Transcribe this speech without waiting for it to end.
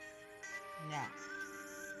Yeah.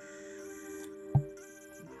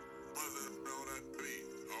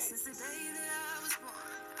 Since the day that I was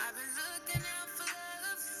born, I've been looking out for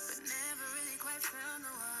love, but never really quite found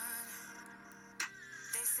the one.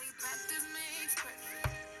 They say practice makes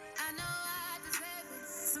perfect. I know I deserve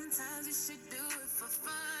it. Sometimes you should do it for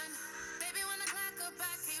fun. Baby, when the clock up,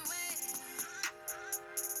 I can't wait.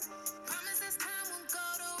 Promise this time won't go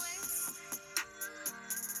to waste.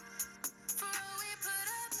 For all we put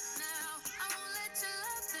up now, I won't let your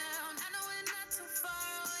love down. I know we're not too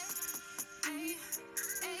far away. Hey,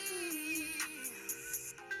 hey.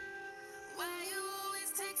 Why you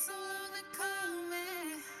always take so long to call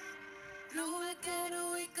me? No, I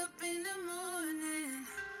gotta wake up in the morning.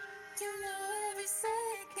 You know every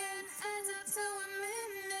second adds up to a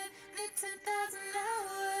minute. Need 10,000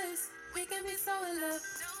 hours. We can be so in love.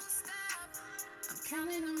 Don't stop. I'm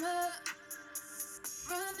counting them up.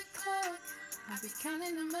 Run the clock. I'll be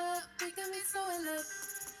counting them up. We can be so in love.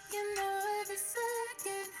 You know every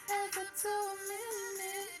second adds up to a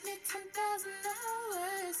minute. Need 10,000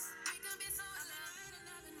 hours. We can be so in love.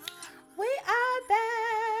 We are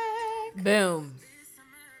back. Boom.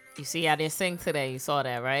 You see, I didn't sing today. You saw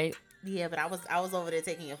that, right? Yeah, but I was over there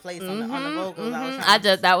taking your place on the vocals.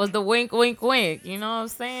 That was the wink, wink, wink. You know what I'm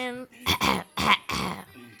saying?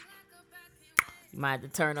 You might have to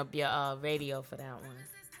turn up your radio for that one.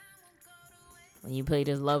 When you play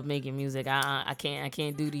this love making music, I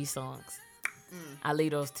can't do these songs. I leave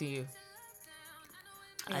those to you.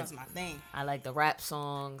 That's my thing. I like the rap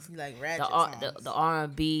songs. You like ratchet songs. The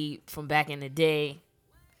R&B from back in the day.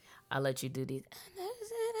 I let you do these.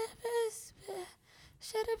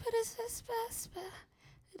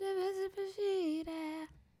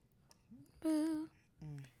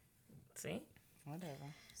 See?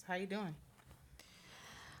 Whatever. So how you doing?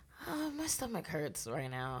 My stomach hurts right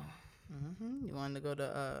now. You wanted to go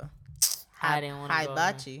to I didn't want to go.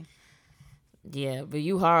 Hibachi. Yeah, but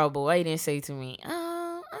you horrible. Why you didn't say to me,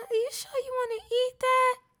 are you sure you want to eat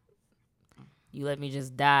that? You let me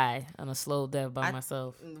just die on a slow death by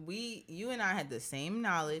myself. You and I had the same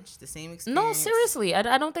knowledge, the same experience. No, seriously.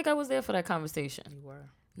 I don't think I was there for that conversation. You were.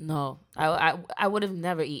 No. I would have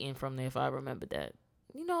never eaten from there if I remembered that.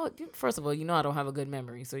 You know, first of all, you know I don't have a good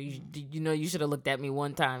memory. So, you should have looked at me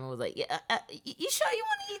one time and was like, yeah, you sure you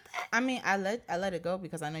want to eat that? I mean, I let it go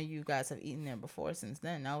because I know you guys have eaten there before since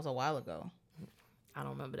then. That was a while ago. I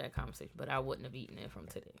don't remember that conversation, but I wouldn't have eaten it from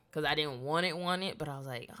today. Because I didn't want it, but I was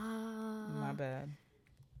like, My bad.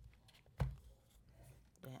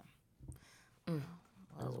 Damn.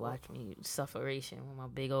 I was watching me sufferation with my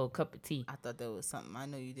big old cup of tea. I thought there was something I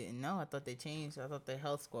know you didn't know. I thought they changed. I thought their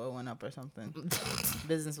health score went up or something.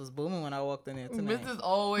 Business was booming when I walked in there tonight. Business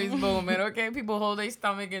always booming, okay? People hold their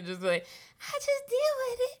stomach and just like, I just deal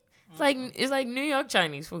with it. It's like New York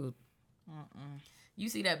Chinese food. You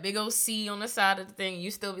see that big old C on the side of the thing, you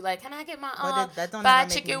still be like, can I get my fried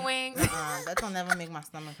chicken wings? That don't never make my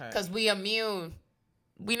stomach hurt. Because we immune.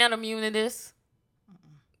 We not immune to this.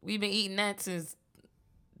 We've been eating that since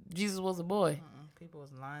Jesus was a boy. People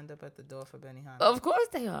was lined up at the door for Benihana. Of course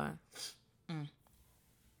they are.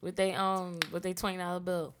 With they $20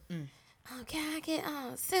 bill. Can I get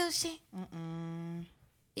sushi?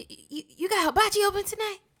 You got hibachi open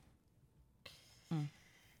tonight?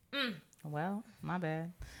 Well, my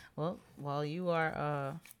bad. Well, while you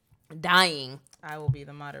are dying, I will be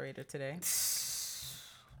the moderator today. So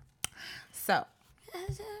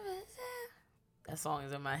that song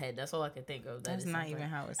is in my head. That's all I can think of. That's not even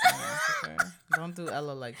how it sounds. Okay? Don't do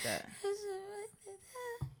Ella like that.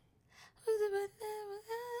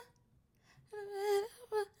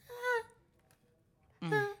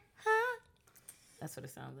 That's what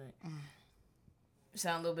it sounds like. It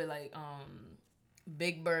sounds a little bit like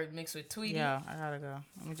Big Bird mixed with Tweety. Yeah, I gotta go.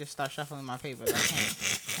 Let me just start shuffling my papers.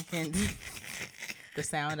 I can't do the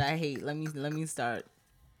sound I hate. Let me start.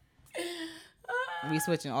 We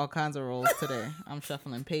switching all kinds of roles today. I'm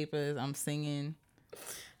shuffling papers. I'm singing.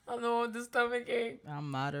 I'm the one with the stomach ache.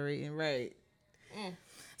 I'm moderating. Right.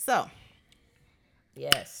 So.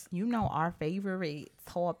 Yes. You know our favorite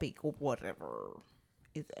topic or whatever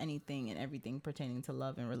is anything and everything pertaining to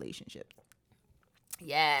love and relationships.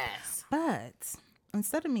 Yes. But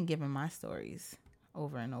instead of me giving my stories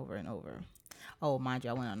over and over and over. Oh, mind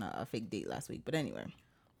you, I went on a fake date last week. But anyway.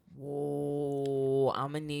 Whoa,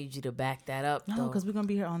 I'm gonna need you to back that up. No, because we're gonna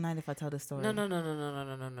be here all night if I tell this story. No. I'm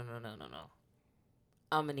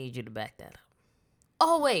gonna need you to back that up.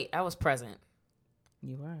 Oh wait, I was present.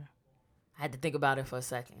 You were. I had to think about it for a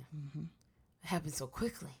second. It happened so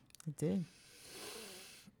quickly. It did.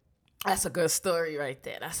 That's a good story right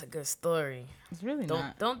there. That's a good story. It's really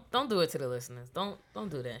Don't not. don't do it to the listeners. Don't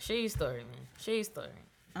do that. Share your story, man. Share your story.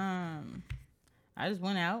 I just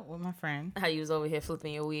went out with my friend. How you was over here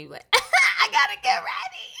flipping your weed like I gotta get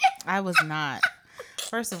ready. I was not.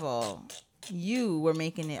 First of all, you were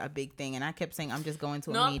making it a big thing, and I kept saying I'm just going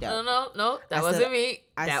to a meetup. No. That I wasn't said- me.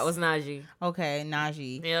 That was Najee. Okay,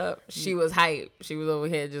 Najee. Yep. She was hype. She was over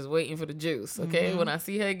here just waiting for the juice. Okay. When I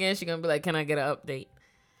see her again, she gonna be like, "Can I get an update?"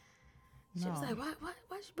 She was No. like,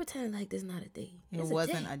 "Why she pretend like this not a date? It It's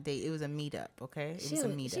wasn't date. a date. It was a meetup. Okay, it She was a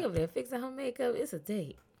over- She meetup. over there fixing her makeup. It's a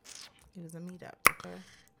date." It was a meetup. Okay.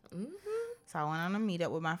 So I went on a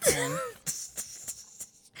meetup with my friend.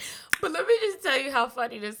 But let me just tell you how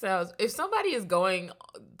funny this sounds. If somebody is going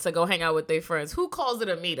to go hang out with their friends, who calls it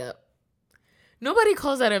a meetup? Nobody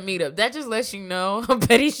calls that a meetup. That just lets you know how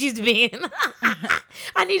petty she's being.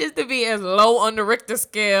 I need us to be as low on the Richter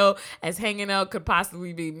scale as hanging out could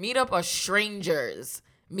possibly be. Meetup are strangers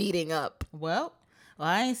meeting up. Well,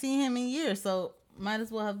 I ain't seen him in years, so might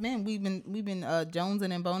as well have been. We've been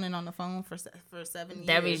jonesing and boning on the phone for 7 years.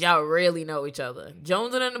 That means y'all really know each other.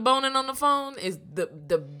 Jonesing and the boning on the phone is the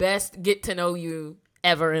best get to know you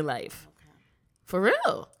ever in life. For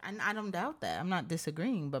real. I don't doubt that. I'm not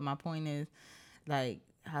disagreeing, but my point is, like,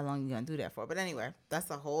 how long you gonna do that for? But anyway, that's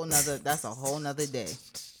a whole nother day.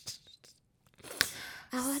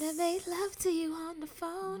 I wanna make love to you on the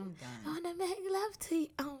phone. I'm done. I wanna make love to you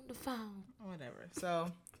on the phone. Whatever.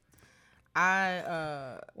 So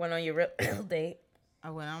I Went on your real date. I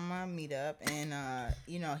went on my meetup, and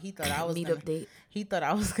he thought I was Meetup date. He thought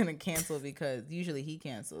I was gonna cancel because usually he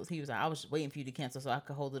cancels. He was like, I was waiting for you to cancel so I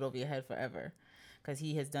could hold it over your head forever, because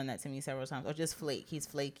he has done that to me several times. Or just flake. He's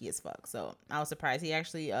flaky as fuck. So I was surprised. He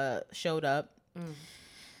actually showed up.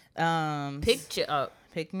 Picture up.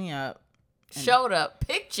 Picked me up Showed up.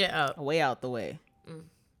 Picture up. way out the way.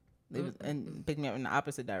 It was, and picked me up in the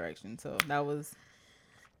opposite direction. So that was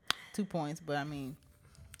 2 points. But I mean,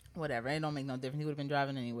 whatever. It don't make no difference. He would have been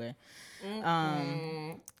driving anyway.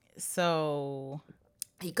 So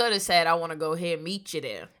He could have said, I want to go here and meet you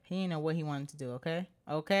there. he didn't know what he wanted to do.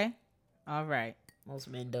 Okay. All right. Most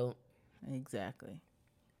men don't. Exactly.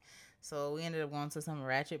 So we ended up going to some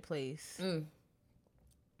ratchet place.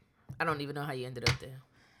 I don't even know how you ended up there.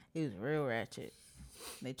 It was real ratchet.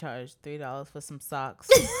 They charged $3 for some socks.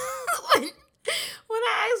 When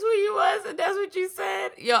I asked where you was and that's what you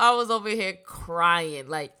said, yo, I was over here crying.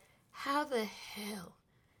 Like, how the hell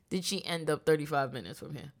did she end up 35 minutes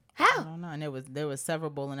from here? I How? don't know. And there was several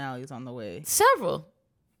bowling alleys on the way. Several.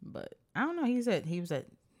 But I don't know. He was like,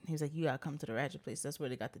 you gotta come to the ratchet place. That's where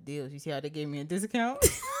they got the deals. You see how they gave me a discount?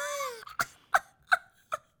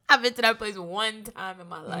 I've been to that place one time in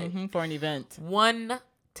my life. For an event. One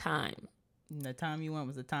time. And the time you went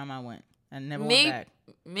was the time I went. And never went back.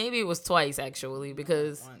 Maybe it was twice, actually,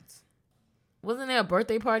 because Once. wasn't there a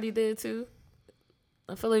birthday party there, too?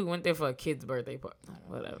 I feel like we went there for a kid's birthday party.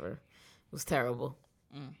 Whatever. It was terrible.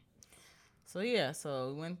 So yeah, so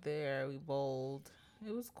we went there. We bowled.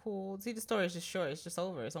 It was cool. See, the story is just short. It's just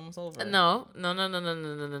over. It's almost over. No.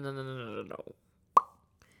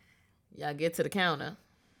 Y'all get to the counter.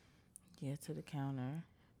 Get to the counter.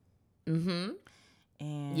 Mm-hmm.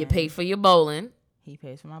 And You pay for your bowling. He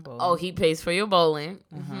pays for my bowling. Oh, he pays for your bowling.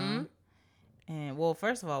 Mm-hmm. And well,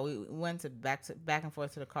 first of all, we went back and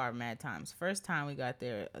forth to the car mad times. First time we got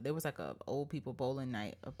there was like a old people bowling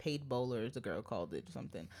night, a paid bowlers, the girl called it or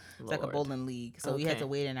something. It's like a Lord. bowling league. So we had Okay. to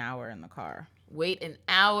wait an hour in the car. Wait an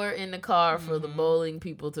hour in the car for the bowling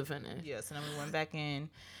people to finish. Yes, and then we went back in.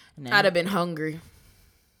 And then I'd have been hungry.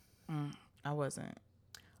 I wasn't.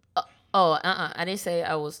 I didn't say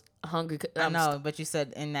I was hungry. I know, but you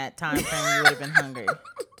said in that time frame you would have been hungry.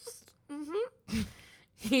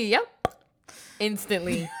 Yep.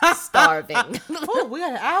 Instantly starving. Oh, we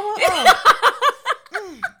got an hour.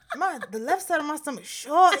 Oh. The left side of my stomach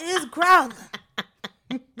sure is growling.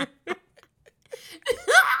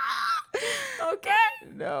 Okay.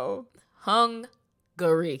 No.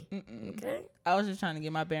 Hungry. Okay. I was just trying to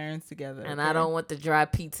get my bearings together. And okay? I don't want the dry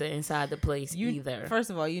pizza inside the place either. First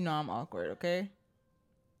of all, you know I'm awkward, okay?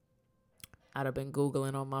 I'd have been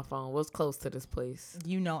Googling on my phone. What's close to this place?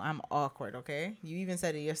 You know I'm awkward, okay? You even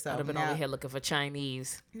said it I'd yourself. have been Now- over here looking for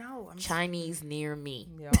Chinese. No, I'm Chinese near me.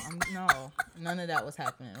 Yo, no, none of that was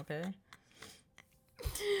happening, okay?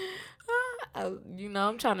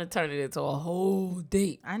 I'm trying to turn it into a whole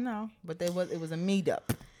date. I know, but it was a meetup.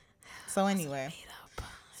 So anyway,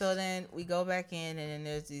 so then we go back in, and then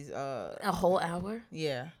there's these A whole hour?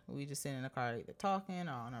 yeah, we just sit in the car either talking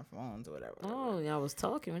or on our phones or whatever. Oh, y'all was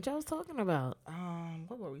talking. What y'all was talking about?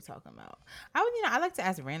 What were we talking about? I like to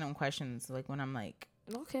ask random questions, like when I'm like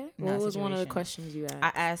Okay. in What that was one of the situation. questions you asked?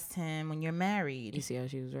 I asked him, when you're You married, see how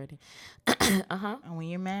she was ready? Uh-huh. and when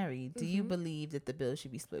you're married, do you believe that the bill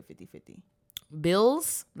should be split 50-50?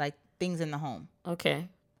 Bills? Like things in the home. Okay.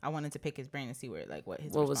 I wanted to pick his brain and see what his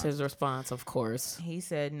What was response. his response? Of course. He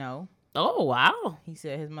said no. Oh, wow. He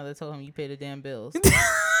said his mother told him you pay the damn bills.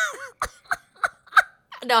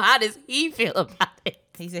 No, how does he feel about it?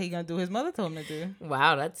 He said he gonna do what his mother told him to do.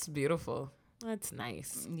 Wow, that's beautiful. That's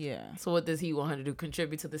nice. Yeah. So what does he want her to do?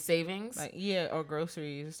 Contribute to the savings? Like or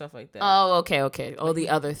groceries or stuff like that. Oh, okay. All the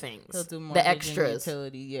other things. He'll do more the extras.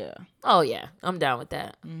 utility, yeah. Oh, yeah. I'm down with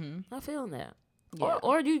that. Mm-hmm. I'm feeling that. Yeah.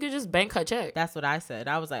 Or you could just bank her check. That's what I said.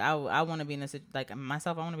 I was like, I want to be in like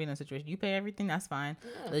myself. I want to be in a situation. You pay everything, that's fine.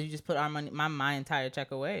 Yeah. Let you just put our money, my entire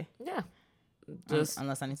check away. Yeah. Just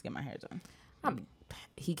unless I need to get my hair done.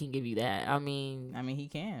 he can give you that. I mean, he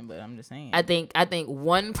can, but I'm just saying. I think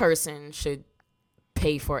one person should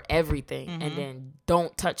pay for everything and then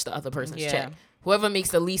don't touch the other person's check. Whoever makes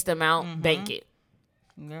the least amount, bank it.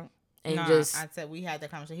 Yeah. And I said we had that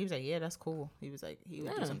conversation. He was like, "Yeah, that's cool." He was like, he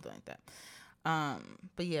would do something like that.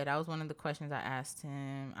 But yeah, that was one of the questions I asked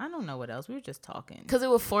him. I don't know what else. We were just talking. Because it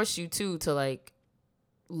would force you to like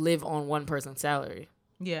live on one person's salary.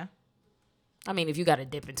 Yeah. I mean, if you got to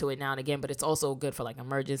dip into it now and again, but it's also good for like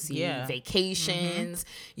emergency vacations.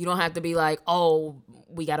 You don't have to be like, oh,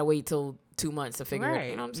 we got to wait till 2 months to figure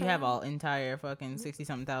it. You know what I'm saying? You have all entire fucking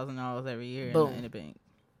 $60-something thousand every year in the bank.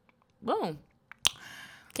 Boom.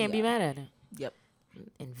 Can't be mad at it. Yep.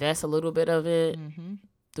 Invest a little bit of it.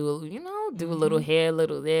 Do a little here, a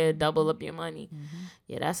little there, double up your money.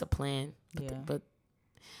 Yeah, that's a plan. But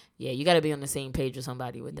yeah, you got to be on the same page with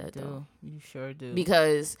somebody with that though. You sure do.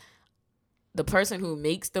 Because the person who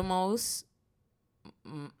makes the most,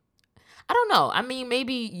 I don't know. I mean,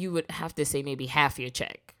 maybe you would have to say maybe half your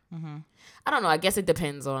check. I don't know. I guess it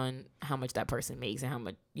depends on how much that person makes and how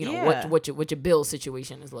much, what your bill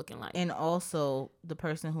situation is looking like. And also the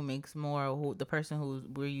person who makes more, the person who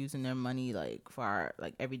we're using their money like for our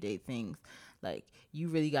like everyday things, like you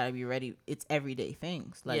really got to be ready. It's everyday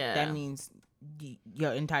things. Like that means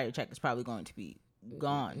your entire check is probably going to be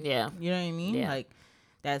gone. Yeah. You know what I mean? Yeah. Like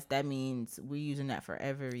that means we're using that for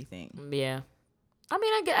everything. Yeah. I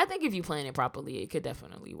mean, I think if you plan it properly, it could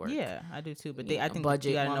definitely work. Yeah, I do too. But I think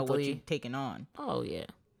budget you gotta know what monthly. you're taking on. Oh yeah.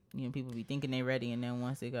 People be thinking they ready, and then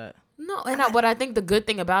once they got but I think the good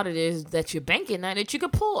thing about it is that you're banking that you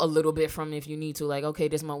could pull a little bit from if you need to. Like, okay,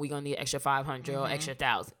 this month we gonna need extra 500 or extra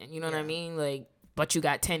 1,000. You know what I mean? Like, but you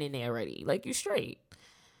got 10 in there already. Like, you straight.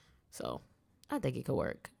 So, I think it could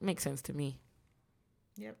work. Makes sense to me.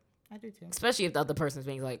 Yep, I do too. Especially if the other person's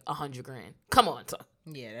making like $100,000. Come on, son.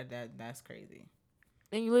 Yeah, that's crazy.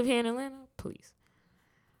 And you live here in Atlanta? Please.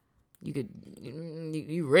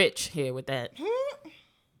 You rich here with that.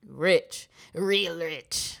 Rich. Real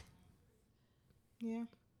rich. Yeah.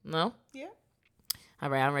 No? Yeah. All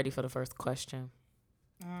right, I'm ready for the first question.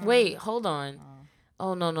 Wait, hold on.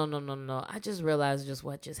 Oh, no. I just realized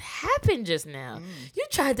what just happened just now. You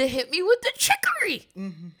tried to hit me with the trickery.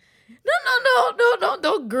 No,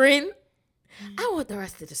 don't grin. I want the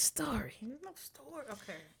rest of the story. There's no story.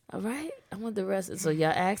 Okay. All right, I want the rest. So you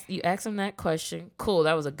asked him that question. Cool,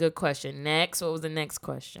 that was a good question. Next, what was the next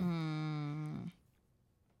question?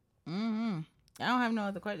 I don't have no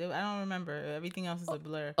other question. I don't remember. Everything else is a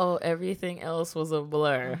blur. Oh, everything else was a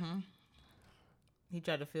blur. He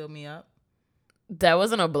tried to fill me up. That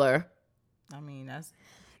wasn't a blur. I mean, that's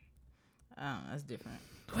different.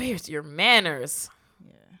 Where's your manners?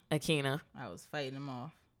 Yeah, Akina. I was fighting him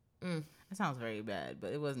off. That sounds very bad,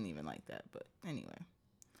 but it wasn't even like that. But anyway.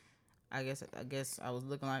 I guess I was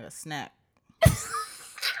looking like a snack.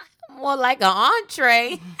 More like an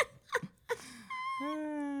entree.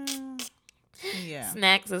 Yeah.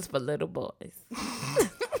 Snacks is for little boys.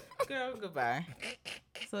 Girl, goodbye.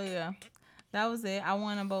 So yeah, that was it. I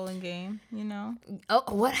won a bowling game. Oh,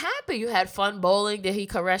 what happened? You had fun bowling? Did he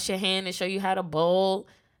caress your hand and show you how to bowl?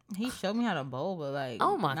 He showed me how to bowl, but like,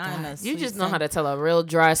 oh my God, God, you just know how to tell a real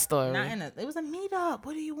dry story. It was a meetup.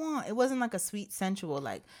 What do you want? It wasn't like a sweet sensual,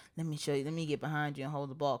 like, let me show you, let me get behind you and hold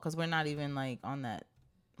the ball. Cause we're not even like on that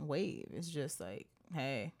wave. It's just like,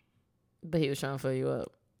 hey. But he was trying to fill you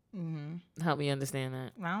up. Help me understand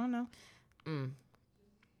that. I don't know.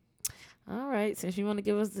 All right. Since you want to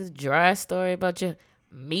give us this dry story about your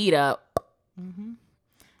meetup.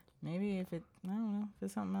 Maybe I don't know, if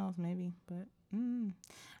it's something else, maybe, but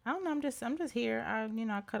I don't know. I'm just here. I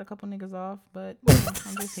cut a couple niggas off, but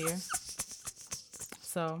I'm just here.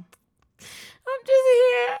 So I'm just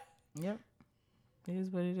here. Yep, it is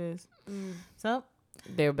what it is. So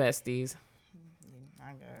they're besties.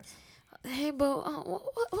 I guess. Hey, boo,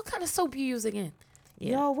 what kind of soap you use again?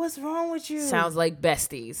 Yo, what's wrong with you? Sounds like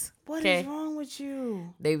besties. What is wrong with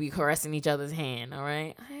you? They be caressing each other's hand, all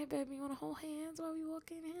right? Hey, baby, you want to hold hands while we walk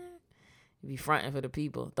in here? You be fronting for the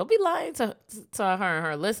people. Don't be lying to her and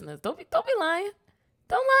her listeners. Don't be lying.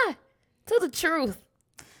 Don't lie. Tell the truth.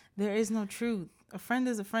 There is no truth. A friend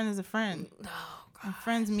is a friend is a friend. Oh, God. And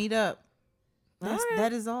friends meet up. Right.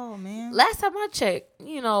 That is all, man. Last time I checked,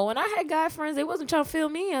 when I had guy friends, they wasn't trying to fill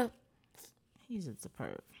me up. He's just a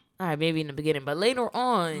perv. All right, maybe in the beginning, but later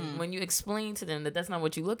on, when you explain to them that that's not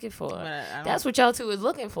what you're looking for, I that's what y'all two is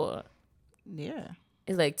looking for. Yeah.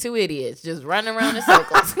 It's like two idiots just running around in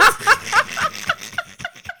circles.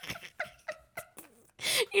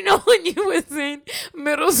 When you was in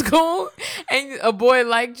middle school and a boy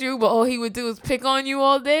liked you, but all he would do is pick on you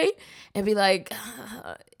all day and be like,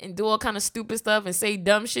 and do all kind of stupid stuff and say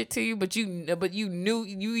dumb shit to you, but you knew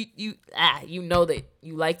you know that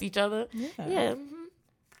you liked each other. Yeah. Yeah.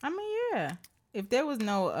 I mean, yeah. If there was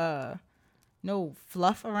no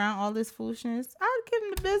fluff around all this foolishness, I'd give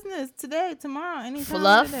him the business today, tomorrow, anytime.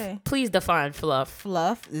 Fluff? Today. Please define fluff.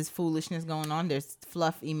 Fluff is foolishness going on. There's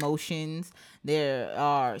fluff emotions. There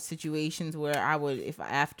are situations where I would, if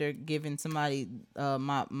after giving somebody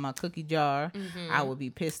my cookie jar, I would be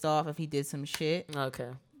pissed off if he did some shit. Okay.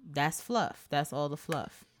 That's fluff. That's all the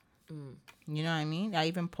fluff. You know what I mean? I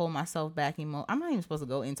even pull myself back. I'm not even supposed to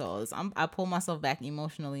go into all this. I pull myself back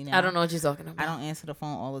emotionally now. I don't know what you're talking about. I don't answer the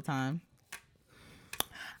phone all the time.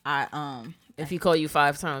 If he call you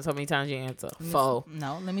 5 times, how many times you answer? 4.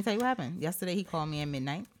 No, let me tell you what happened. Yesterday he called me at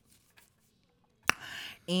midnight,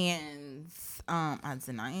 and I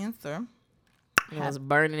did not answer. It was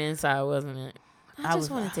burning inside, wasn't it? I just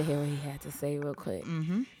wanted to hear what he had to say real quick.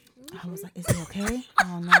 I was like, "Is he okay?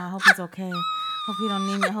 Oh no, I hope he's okay. Hope he don't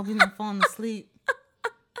need me. I hope he's not falling asleep.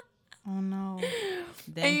 Oh no."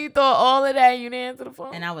 Then, And you thought all of that, and you didn't answer the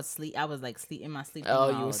phone. and I was sleep. I was like sleep in my sleep. Oh,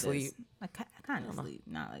 doing you all was of this. asleep. Like kind of sleep,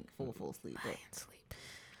 not like full sleep. But Sleep.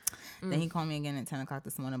 then he called me again at 10:00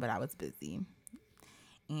 this morning, but I was busy.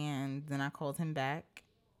 And then I called him back.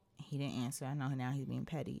 He didn't answer. I know now he's being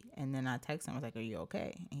petty. And then I texted him. I was like, "Are you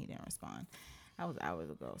okay?" And he didn't respond. That was hours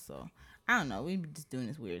ago. So I don't know. We be just doing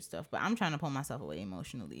this weird stuff. But I'm trying to pull myself away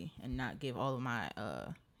emotionally and not give all of my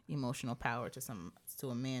emotional power to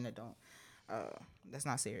a man that don't that's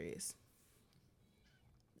not serious.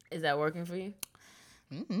 Is that working for you?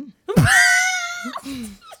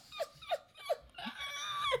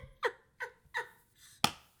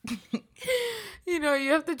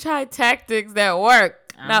 You have to try tactics that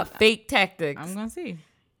work, not fake tactics. I'm gonna see.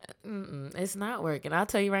 It's not working. I'll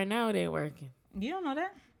tell you right now, it ain't working. You don't know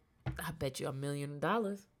that. I bet you $1 million.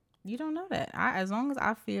 You don't know that. As long as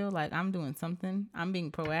I feel like I'm doing something, I'm being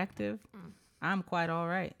proactive, I'm quite all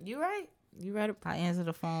right. You right. You right. I answer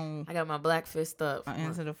the phone. I got my black fist up. I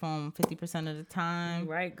answer the phone 50% of the time.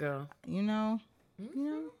 You right, girl. It is what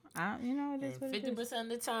it is. 50% of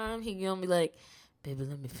the time, he gonna be like, "Baby,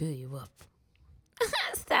 let me fill you up."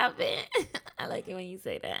 Stop it. I like it when you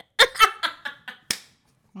say that.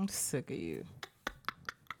 I'm sick of you.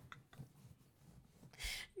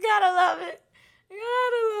 Gotta love it.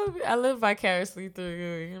 I live vicariously through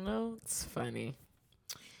you, It's funny.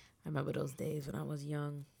 I remember those days when I was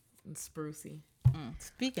young and sprucey.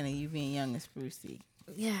 Speaking of you being young and sprucey,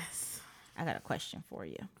 Yes. I got a question for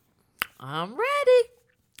you. I'm ready.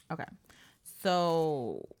 Okay.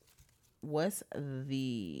 So, what's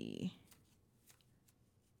the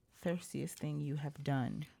thirstiest thing you have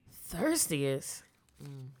done? Thirstiest?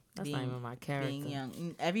 That's not even my character. Being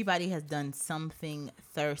young. Everybody has done something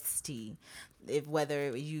thirsty.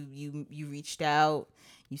 Whether you reached out,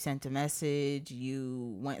 you sent a message,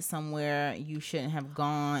 you went somewhere you shouldn't have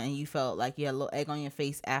gone, and you felt like you had a little egg on your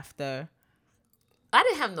face after. I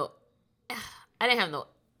didn't have no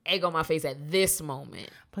egg on my face at this moment.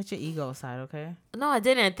 Put your ego aside, okay? No, I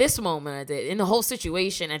didn't at this moment. I did. In the whole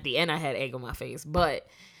situation, at the end, I had egg on my face. But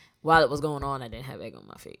while it was going on, I didn't have egg on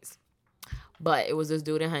my face. But it was this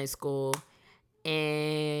dude in high school,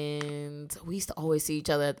 and we used to always see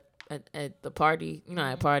each other at the party.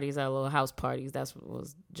 At parties, our little house parties. That's what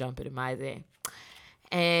was jumping in my day.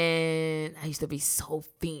 And I used to be so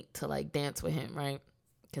fiend to like dance with him, right?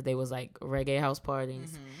 Because they was like reggae house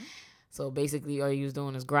parties. So basically, all you was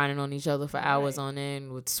doing is grinding on each other for hours on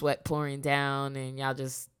end with sweat pouring down, and y'all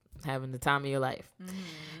just having the time of your life.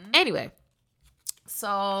 Anyway,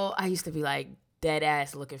 so I used to be like dead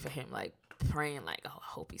ass looking for him, like praying, like, "Oh, I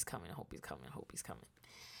hope he's coming. I hope he's coming. I hope he's coming."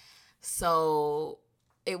 So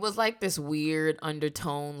it was like this weird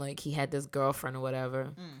undertone, like he had this girlfriend or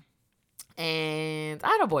whatever, and I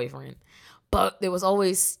had a boyfriend. But there was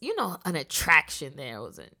always, an attraction there.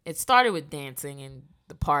 It started with dancing and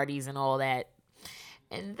the parties and all that.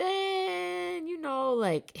 And then, you know,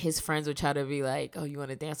 like his friends would try to be like, oh, you want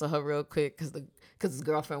to dance with her real quick? Because his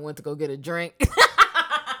girlfriend went to go get a drink.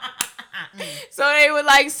 So they would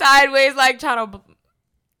like sideways, like try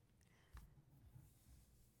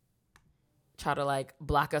to like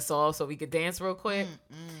block us off so we could dance real quick.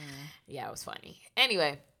 Yeah, it was funny.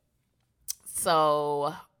 Anyway,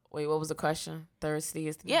 so wait, what was the question?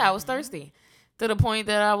 Thirsty? Yeah, I was thirsty. To the point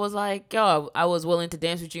that I was like, yo, I was willing to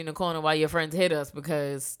dance with you in the corner while your friends hit us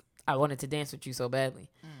because I wanted to dance with you so badly.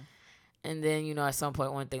 And then, you know, at some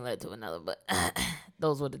point, one thing led to another. But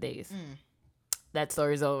those were the days. That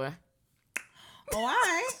story's over. Oh, all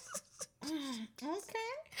right. Okay.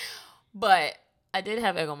 But I did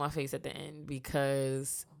have egg on my face at the end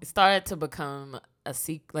because it started to become a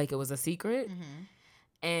secret, like it was a secret.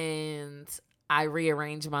 And I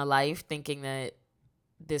rearranged my life thinking that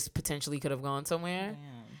this potentially could have gone somewhere.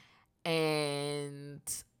 Damn. And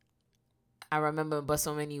I remember but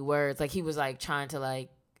so many words. Like he was like trying to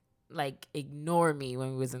like ignore me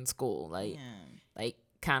when we was in school. Like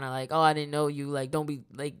kind of like, oh, I didn't know you. Like don't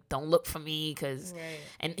look for me because. Right.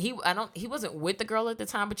 And he wasn't with the girl at the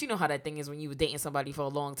time, but you know how that thing is when you were dating somebody for a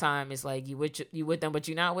long time. It's like you with them, but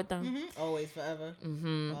you're not with them. Always, forever.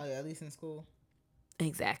 Oh yeah, at least in school.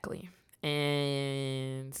 Exactly.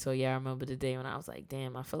 And so, yeah, I remember the day when I was like,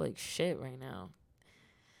 damn, I feel like shit right now.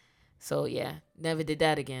 So, yeah, never did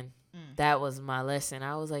that again. That was my lesson.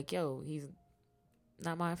 I was like, yo, he's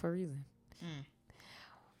not mine for a reason.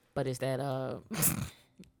 But it's that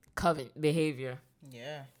covet behavior.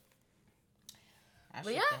 Yeah. I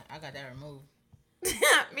got that removed.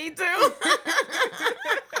 Me too.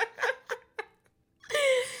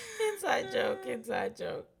 Inside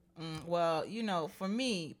joke. Well, you know, for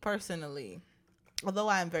me personally, although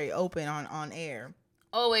I'm very open on air.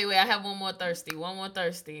 Oh, wait. I have one more thirsty.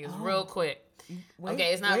 It's real quick.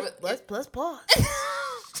 Okay, it's not. Let's pause.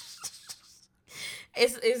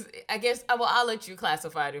 It's. I guess. I'll let you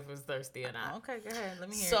classify it if it's thirsty or not. Okay, go ahead. Let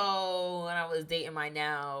me hear. So when I was dating my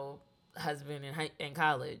now husband in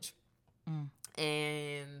college,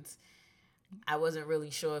 and I wasn't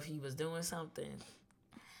really sure if he was doing something,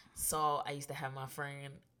 so I used to have my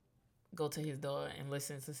friend go to his door and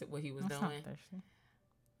listen to what he was doing. Not thirsty.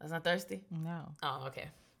 That's not thirsty? No. Oh, okay.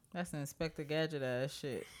 That's an Inspector Gadget ass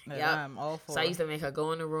shit. Yep. I'm all for. So I used to make her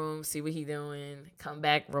go in the room, see what he doing, come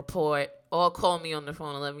back, report, or call me on the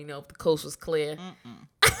phone and let me know if the coast was clear.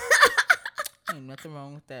 Ain't nothing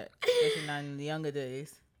wrong with that. Especially not in the younger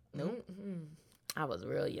days. Nope. I was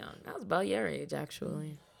real young. I was about your age,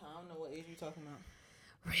 actually. I don't know what age you talking about.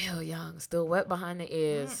 Real young. Still wet behind the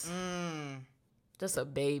ears. Just a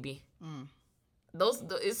baby.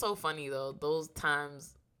 It's so funny, though. Those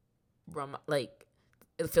times, like,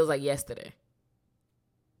 it feels like yesterday.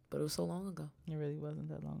 But it was so long ago. It really wasn't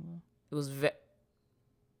that long ago.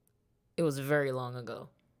 It was very long ago.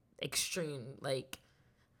 Extreme, like,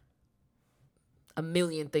 a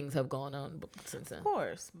million things have gone on since then. Of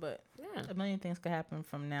course, but yeah, a million things could happen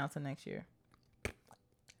from now to next year.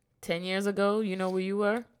 10 years ago, you know where you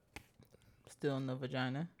were? Still in the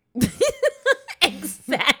vagina.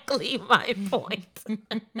 Exactly my point.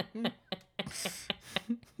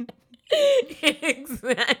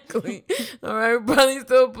 Exactly. All right, probably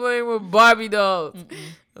still playing with Barbie dolls.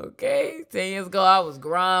 Okay, 10 years ago I was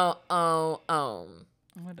grown.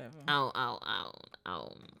 Whatever. Well,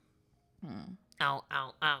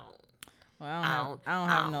 I don't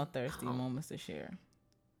have no thirsty moments to share.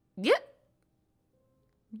 Yep.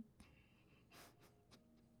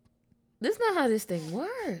 That's not how this thing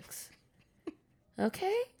works.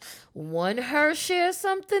 Okay? One her shares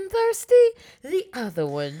something thirsty, the other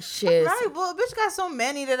one shares. Right, well, bitch got so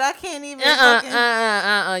many that I can't even.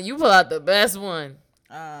 Fucking... You pull out the best one.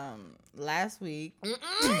 Last week.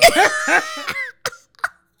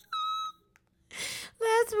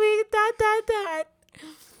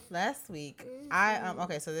 Last week, I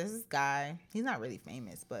okay, so there's this guy. He's not really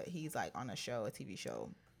famous, but he's like on a show, a TV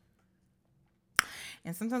show.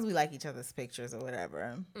 And sometimes we like each other's pictures or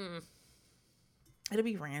whatever. It'll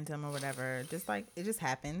be random or whatever. Just like it just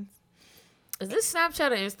happens. Is this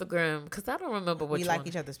Snapchat or Instagram? Because I don't remember which we one. like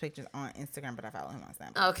each other's pictures on Instagram, but I follow him on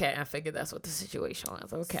Snapchat. Okay, I figured that's what the situation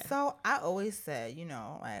was. Okay. So I always said, you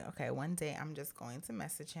know, like, okay, one day I'm just going to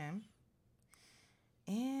message him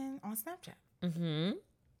and on Snapchat. Mm-hmm.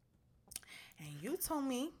 And you told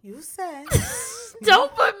me, you said.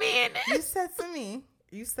 Don't put me in it. You said to me,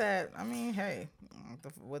 you said, I mean, hey,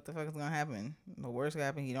 what the fuck is going to happen? The worst could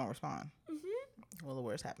happen, he don't respond. Mm-hmm. Well, the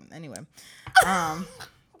worst happened. Anyway.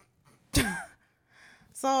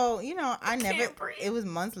 So, you know, it was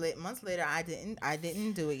months later. I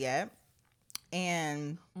didn't do it yet.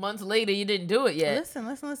 And months later, you didn't do it yet. listen.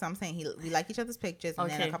 I'm saying we like each other's pictures, and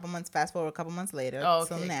then Okay. a couple months, fast forward a couple months later, Oh,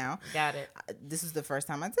 so okay. now, Got it. this is the first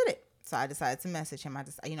time I did it. So I decided to message him. I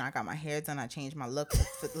got my hair done. I changed my look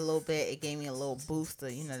a little bit. It gave me a little boost,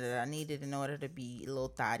 that I needed in order to be a little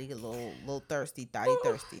thotty, a little thirsty.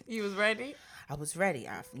 You was ready? I was ready.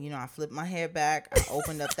 I flipped my hair back. I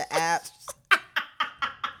opened up the app.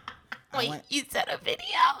 Wait, you sent a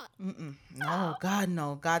video? No, God,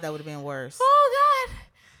 no. God, that would have been worse. Oh, God.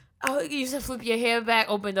 Oh, you said flip your hair back,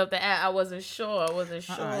 opened up the app. I wasn't sure. This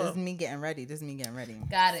is me getting ready.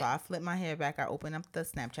 Got it. So I flip my hair back. I open up the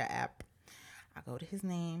Snapchat app. I go to his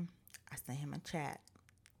name. I send him a chat.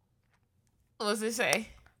 What's it say?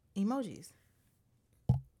 Emojis.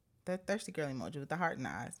 The thirsty girl emoji with the heart in the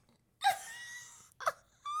eyes.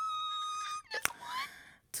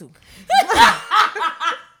 2.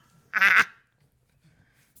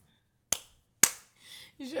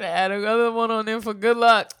 You should have added another one on there for good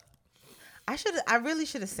luck. I really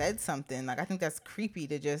should have said something. Like, I think that's creepy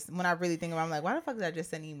to just, when I really think about it, I'm like, why the fuck did I just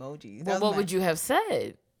send emojis? Well, what would you have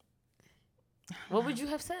said? What would you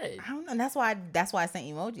have said? I don't know. And that's why I sent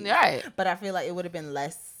emojis. Right. But I feel like it would have been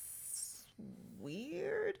less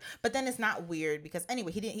weird. But then it's not weird because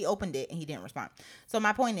anyway, he opened it and he didn't respond. So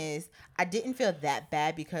my point is, I didn't feel that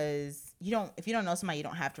bad because if you don't know somebody, you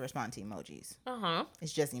don't have to respond to emojis.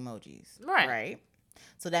 It's just emojis. Right.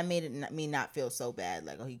 So that made me not feel so bad.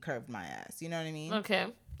 Like, oh, he curved my ass. You know what I mean? Okay.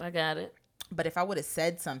 I got it. But if I would have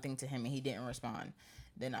said something to him and he didn't respond,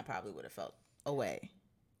 then I probably would have felt away.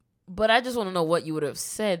 But I just want to know what you would have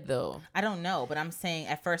said, though. I don't know. But I'm saying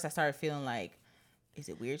at first I started feeling like, is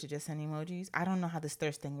it weird to just send emojis? I don't know how this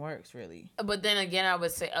thirst thing works, really. But then again, I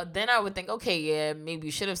would say, then I would think, okay, yeah, maybe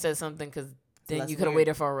you should have said something because then you could have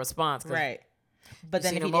waited for a response. Right. But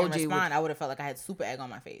then if he didn't respond, I would have felt like I had super egg on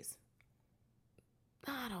my face.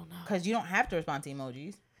 I don't know. Because you don't have to respond to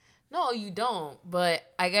emojis. No, you don't. But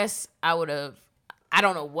I guess I would have, I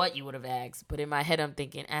don't know what you would have asked, but in my head I'm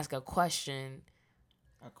thinking, ask a question.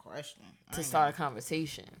 To start a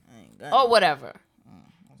conversation. Or whatever. I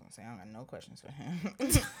was going to say, I don't got no questions for him.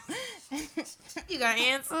 You got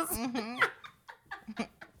answers?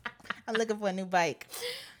 I'm looking for a new bike.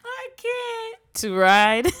 I can't. To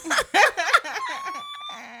ride.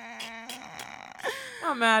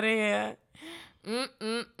 I'm out of here.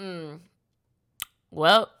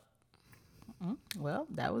 Well,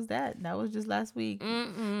 that was that. That was just last week.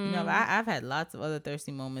 I've had lots of other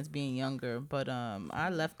thirsty moments being younger, but I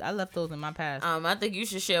left those in my past. I think you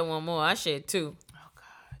should share one more. I shared 2. Oh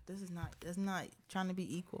God, this is not trying to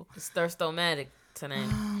be equal. It's thirst-o-matic tonight.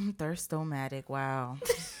 Thirst-o-matic. Wow.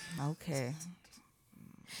 Okay.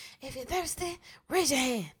 If you're thirsty, raise your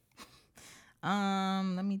hand.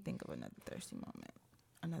 Let me think of another thirsty moment.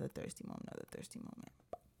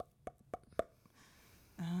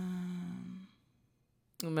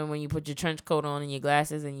 Remember when you put your trench coat on and your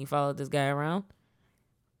glasses and you followed this guy around?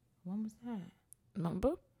 When was that?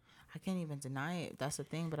 Remember? I can't even deny it. That's the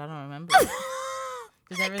thing, but I don't remember.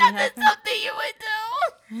 Did that really happen? That's something you would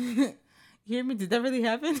do. You hear me? Did that really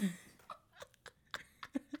happen?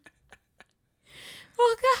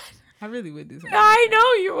 Oh, God. I really would do something. I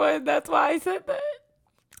know you would. That's why I said that.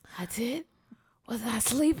 I did? Was I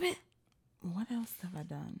sleeping? What else have I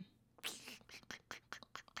done?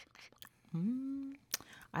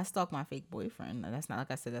 I stalked my fake boyfriend. That's not,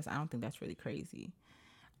 like I said, I don't think that's really crazy.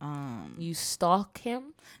 You stalk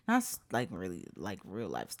him? Not like really like real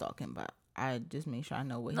life stalking, but I just make sure I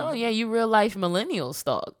know what. No, yeah, you real life millennial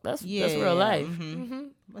stalk. That's real life. Mm-hmm.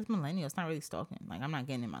 That's millennial. It's not really stalking. Like, I'm not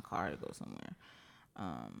getting in my car to go somewhere.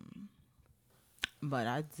 But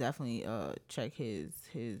I definitely check his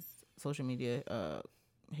social media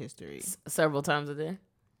history several times a day.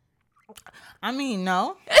 I mean,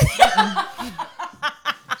 no.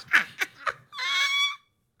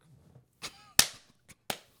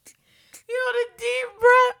 You know, the deep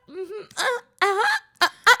breath.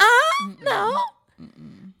 No.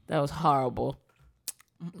 That was horrible.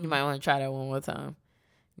 You might want to try that one more time.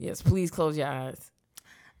 Yes, please close your eyes.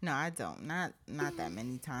 No, I don't. Not that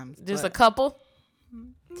many times. Just a couple?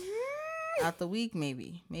 Out the week,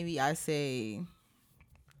 maybe. Maybe I say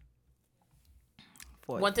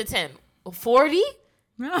 40. 1 to 10. 40?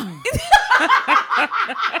 No. No.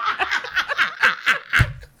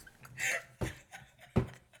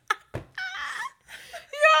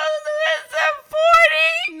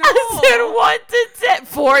 I said 1 to 10.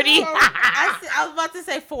 40. No, I was about to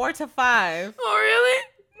say 4 to 5. Oh,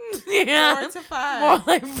 really? Yeah. 4 to 5. More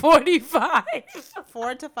like 45.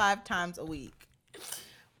 4 to 5 times a week.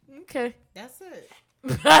 Okay. That's it.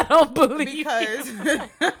 I don't believe Because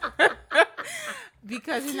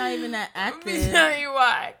Because he's not even that Let me active. tell you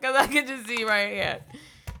why. Because I can just see right here.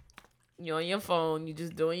 You're on your phone. You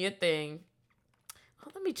just doing your thing.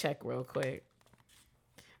 Oh, let me check real quick.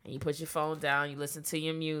 And you put your phone down. You listen to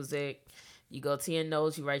your music. You go to your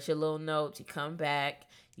notes. You write your little notes. You come back.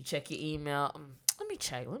 You check your email. Let me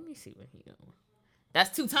check. Let me see what he doing.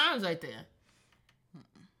 That's 2 times right there.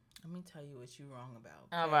 Let me tell you what you're wrong about.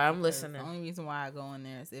 All right, I'm Because listening. The only reason why I go in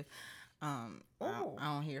there is if I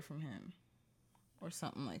don't hear from him or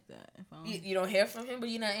something like that. If I don't, You don't hear from him, but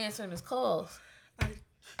you're not answering his calls.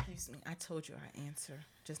 excuse me, I told you I answer,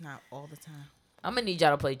 just not all the time. I'm going to need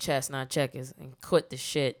y'all to play chess, not checkers, and quit the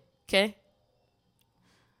shit, okay?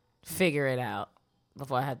 Figure it out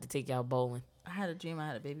before I have to take y'all bowling. I had a dream I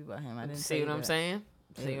had a baby by him. I didn't See tell what you I'm that. saying?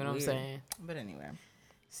 It's See what I'm weird. saying? But anyway.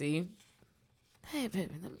 See? Hey,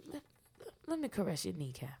 baby, let me caress your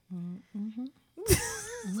kneecap.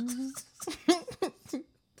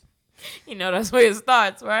 You know that's where it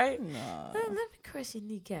starts, right? No. Let me caress your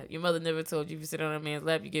kneecap. Your mother never told you if you sit on a man's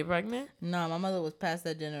lap, you get pregnant? No, my mother was past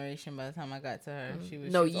that generation by the time I got to her. She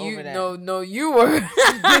was No, she was you over that. no, you were.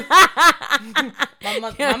 My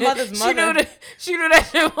mother's mother. She knew that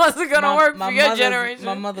shit wasn't gonna work for your generation.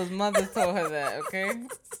 My mother's mother told her that, okay?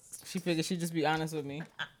 She figured she'd just be honest with me.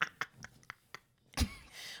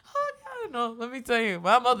 Oh no, let me tell you,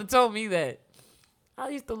 my mother told me that. I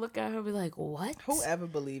used to look at her and be like, what? Whoever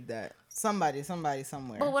believed that? Somebody,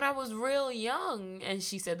 somewhere. But when I was real young and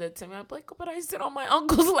she said that to me, I'd be like, but I sit on my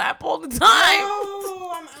uncle's lap all the time.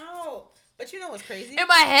 Oh, I'm out. But you know what's crazy? In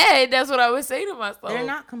my head, that's what I would say to myself. They're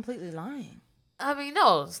not completely lying. I mean,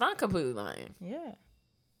 no, it's not completely lying. Yeah.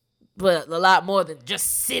 But a lot more than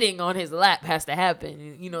just sitting on his lap has to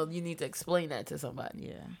happen. You know, you need to explain that to somebody.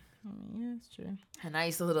 Yeah. I mean, yeah, it's true. A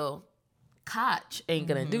nice little cotch ain't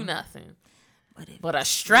gonna do nothing. But A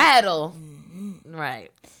straddle, right?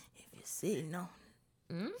 if you're sitting on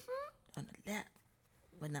Mm-hmm. on the lap,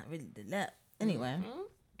 but not really the lap. Anyway.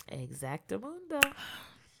 Exactamundo.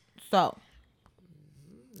 So.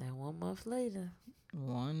 And 1 month later.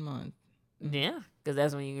 1 month. Yeah, because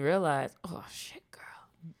that's when you realize, oh, shit, girl.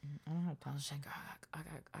 I don't have time. Oh, shit, girl. I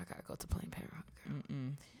gotta go to Planned Parenthood,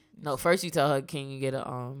 girl. No, first you tell her, can you get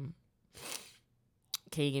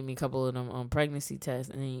can you give me a couple of them pregnancy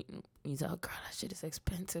tests? And then you tell her, girl, that shit is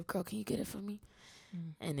expensive. Girl, can you get it for me?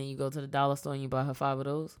 And then you go to the dollar store and you buy her 5 of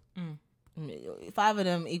those. 5 of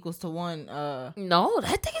them equals to 1. No,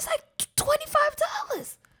 that thing is like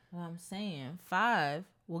 $25. What I'm saying, 5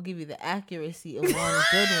 will give you the accuracy of one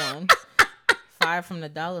good one. 5 from the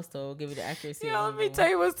dollar store will give you the accuracy of Yo, one let me good tell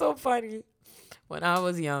one. you what's so funny. When I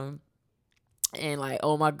was young, and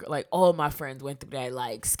all my friends went through that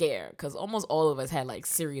like scare, because almost all of us had like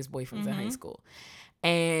serious boyfriends in high school,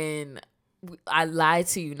 and I lied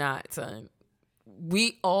to you not, son.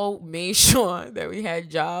 We all made sure that we had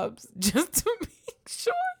jobs just to make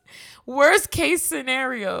sure. Worst case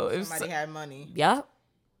scenario, if Somebody had money. Yep.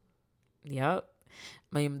 I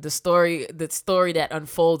mean, the story that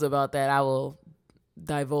unfolds about that, I will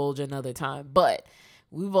divulge another time. But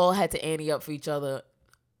we've all had to ante up for each other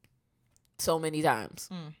so many times.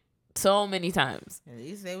 So many times. At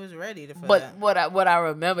least they was ready for But that. what I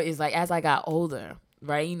remember is like as I got older,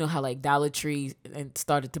 right? You know how like Dollar Tree and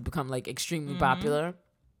started to become like extremely popular.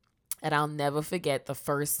 And I'll never forget the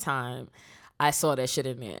first time I saw that shit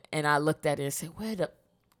in there. And I looked at it and said, where the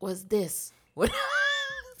was this? What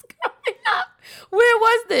was growing up? Where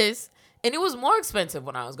was this? And it was more expensive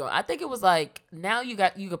when I was growing. I think it was like now you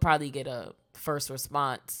could probably get a first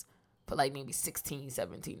response for like maybe $16,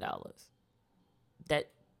 $17.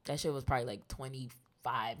 That shit was probably like $25.95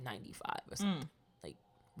 or something. Like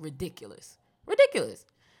ridiculous.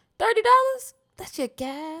 $30? That's your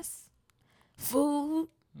gas, food,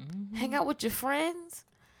 hang out with your friends.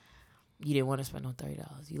 You didn't want to spend no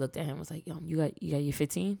 $30. You looked at him and was like, yo, you got your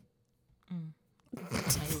 15?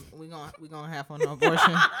 we gonna have on an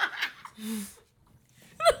abortion.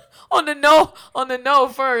 on the no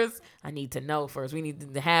first. I need to know first. We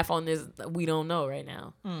need the half on this. We don't know right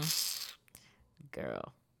now.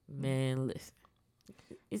 Girl, man, listen.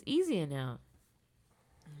 It's easier now.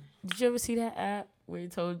 Did you ever see that app where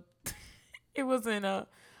it told it wasn't a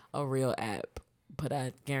real app, but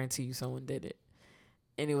I guarantee you someone did it.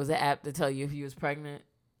 And it was an app to tell you if you was pregnant,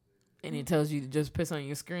 and it tells you to just piss on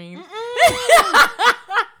your screen. Yo.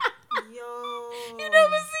 You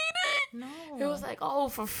never seen it? No. It was like, oh,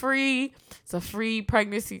 for free. It's a free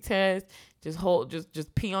pregnancy test. Just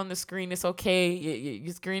pee on the screen. It's okay.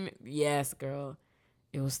 Your screen. Yes, girl.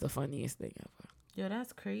 It was the funniest thing ever. Yo,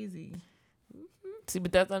 that's crazy. See,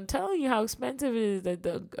 but I'm telling you how expensive it is that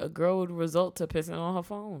a girl would result to pissing on her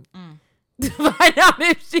phone. To find out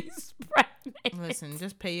if she's pregnant. Listen,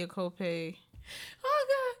 just pay your copay. Oh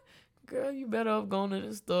God, girl, you better off going to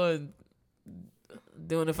the store and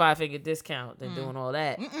doing the 5-figure discount than doing all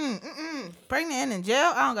that. Pregnant and in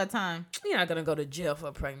jail? I don't got time. You're not gonna go to jail for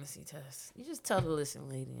a pregnancy test. You just tell the listen,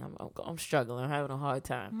 lady, I'm struggling. I'm having a hard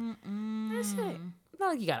time. That's it. It's not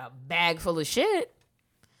like you got a bag full of shit.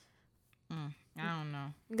 I don't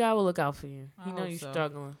know. God will look out for you. I You know hope you're so.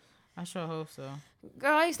 struggling. I sure hope so.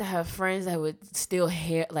 Girl, I used to have friends that would steal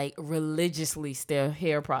hair, like religiously steal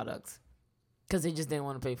hair products, because they just didn't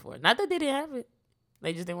want to pay for it. Not that they didn't have it,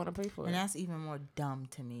 they just didn't want to pay for And it. that's even more dumb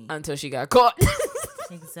to me. Until she got caught.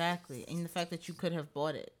 Exactly. And the fact that you could have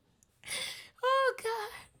bought it. Oh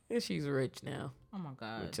God, and she's rich now, Oh my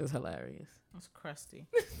God. which is hilarious. That's crusty.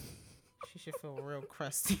 She should feel real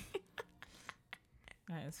crusty.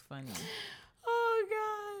 That is funny. Oh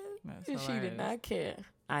God, That's and she did hilarious. not care.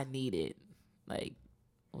 I needed, like,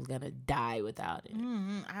 I was gonna die without it.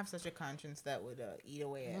 I have such a conscience that would eat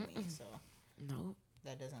away at me. So No.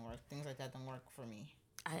 that doesn't work. Things like that don't work for me.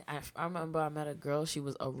 I remember I met a girl. She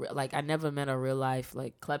was I never met a real life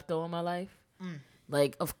like klepto in my life.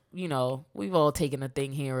 Like we've all taken a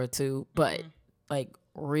thing here or two, but like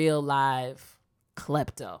real live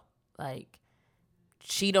klepto. Like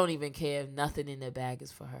she don't even care if nothing in the bag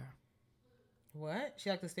is for her. What? She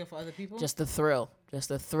like to steal for other people? Just the thrill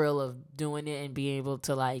of doing it and being able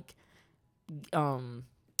to like, and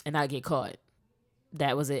not get caught.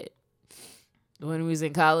 That was it. When we was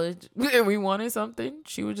in college and we wanted something,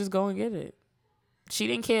 she would just go and get it. She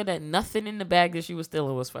didn't care that nothing in the bag that she was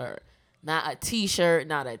stealing was for her. Not a t-shirt,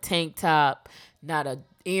 not a tank top, not a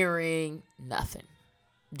earring, nothing.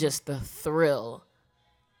 Just the thrill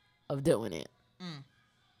of doing it.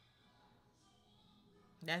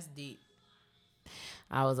 That's deep.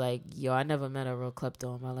 I was like, yo, I never met a real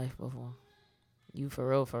klepto in my life before. You for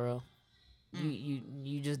real, for real.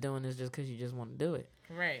 You just doing this just because you just want to do it.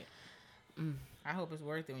 Right. I hope it's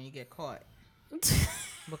worth it when you get caught.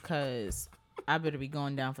 Because I better be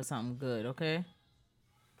going down for something good, okay?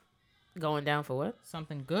 Going down for what?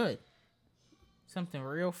 Something good. Something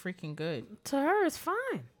real freaking good. To her, it's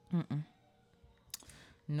fine.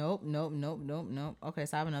 Nope. Okay,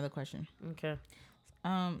 so I have another question. Okay.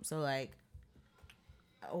 So like,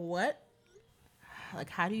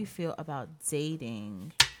 how do you feel about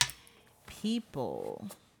dating people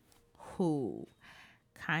who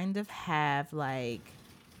kind of have like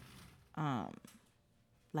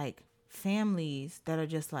families that are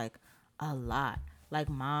just like a lot, like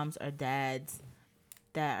moms or dads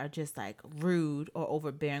that are just like rude or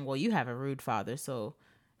overbearing? Well, you have a rude father, so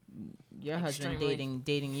your husband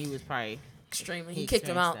dating you was probably Extremely. He kicked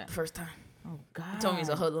him out experienced that. first time. Oh God. He told me he's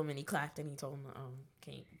a hoodlum and he clapped and he told him,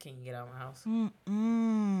 can you get out of my house?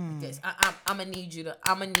 Yes, I'm gonna need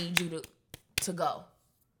you to go.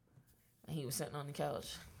 And he was sitting on the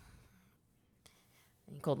couch.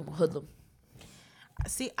 And he called him a hoodlum.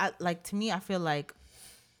 See, to me, I feel like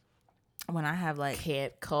when I have like,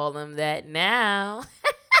 Can't call him that now.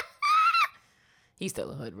 He's still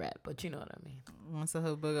a hood rat, but you know what I mean. once a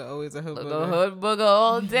hood booger, always a hood The booger. hood booger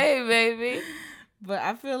all day, baby. But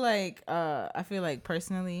I feel like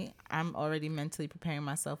personally, I'm already mentally preparing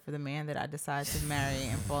myself for the man that I decide to marry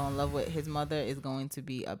and fall in love with. His mother is going to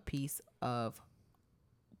be a piece of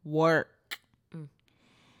work.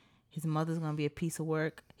 His mother's going to be a piece of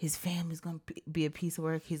work. His family's going to be a piece of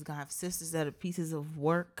work. He's going to have sisters that are pieces of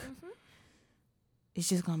work. It's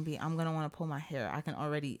just going to be, I'm going to want to pull my hair. I can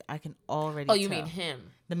already Oh, you tell. mean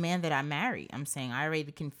him? The man that I marry, I'm saying, I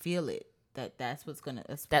already can feel it. That's what's going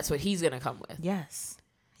to... That's what he's going to come with. Yes.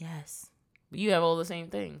 You have all the same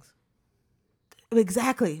things.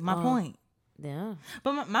 Exactly. My point. Yeah.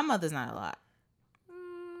 But my mother's not a lot.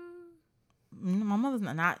 My mother's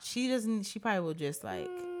not. She probably will just like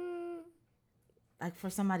for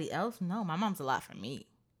somebody else. No, my mom's a lot for me.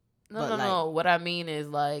 No. What I mean is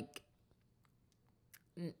like,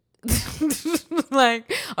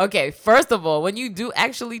 like, okay, first of all, when you do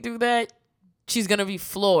actually do that, she's going to be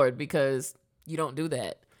floored because you don't do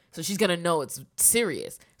that. So she's going to know it's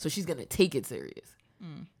serious. So she's going to take it serious.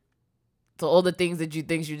 So all the things that you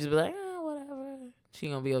think she'd just be like, whatever. She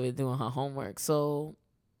going to be over there doing her homework. So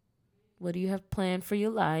what do you have planned for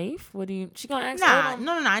your life? She going to ask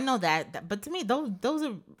No. I know that. But to me, those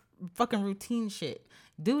are fucking routine shit.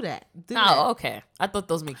 Do that. Okay. I thought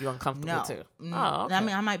those make you uncomfortable too. Oh, okay. I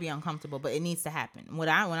mean, I might be uncomfortable, but it needs to happen. When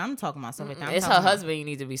I'm talking about stuff like that, it's her husband you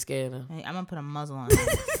need to be scared of. Hey, I'm gonna put a muzzle on him.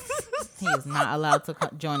 He is not allowed to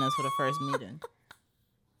join us for the first meeting.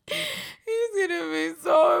 He's gonna be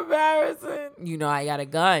so embarrassing. You know I got a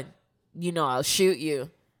gun. You know I'll shoot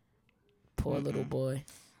you. Poor little boy.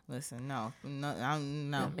 Listen, no, no.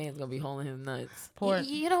 That man's gonna be holding his nuts. Poor-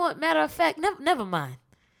 You know what? Matter of fact, never mind.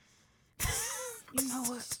 You know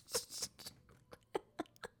what?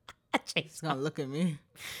 He's He's gonna look at me.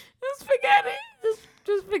 Just forget it.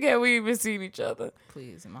 Just forget we even seen each other.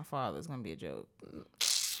 Please, my father's gonna be a joke.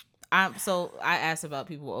 So I asked about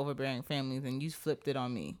people with overbearing families, and you flipped it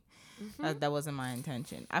on me. That wasn't my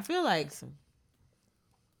intention. I feel like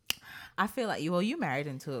you married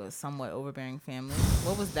into a somewhat overbearing family.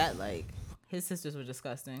 What was that like? His sisters were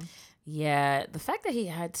disgusting. Yeah, the fact that he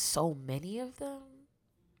had so many of them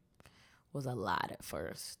was a lot at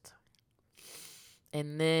first.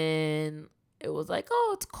 And then it was like,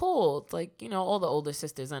 oh, it's cool. It's like, all the older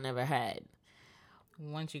sisters I never had.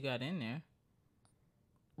 Once you got in there.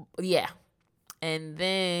 Yeah. And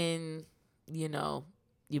then,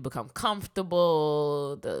 you become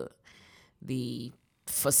comfortable. The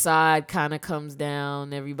facade kind of comes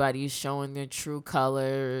down. Everybody's showing their true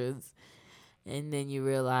colors. And then you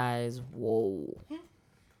realize, whoa.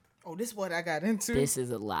 Oh, this is what I got into. This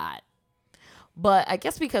is a lot. But I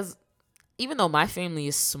guess because even though my family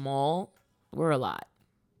is small, we're a lot.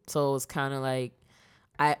 So it's kind of like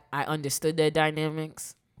I understood their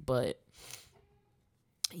dynamics, but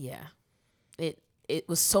yeah. It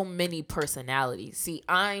was so many personalities. See,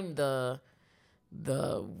 I'm the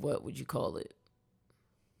what would you call it?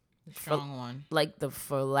 The strong one. Like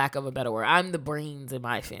for lack of a better word, I'm the brains in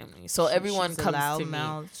my family. So everyone she's comes the loud to me.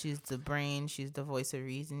 mouth. She's the brain. She's the voice of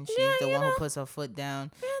reason. She's the one who puts her foot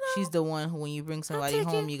down. She's the one who, when you bring somebody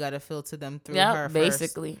home, you gotta filter them through her first.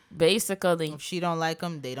 Basically. If she don't like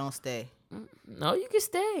them, they don't stay. No, you can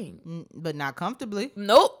stay, but not comfortably.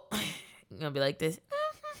 Nope. You're gonna be like this.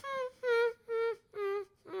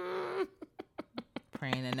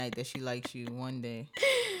 Praying at night that she likes you one day,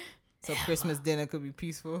 so never. Christmas dinner could be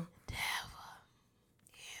peaceful. Never.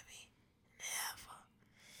 Hear me? Never.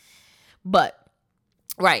 But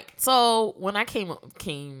right. So when I came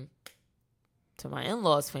to my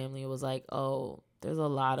in-laws' family, it was like, oh, there's a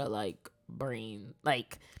lot of like brain,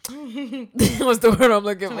 like what's the word I'm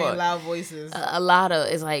looking for? Loud voices. A lot of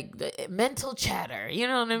it's like mental chatter. You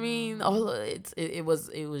know what I mean? All of it was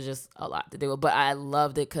just a lot to do with. But I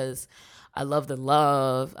loved it because I love the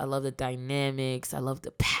love. I love the dynamics. I love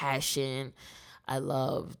the passion. I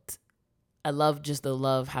loved just the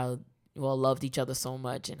love, how you all loved each other so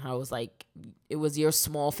much, and how it was like it was your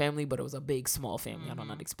small family, but it was a big small family. I don't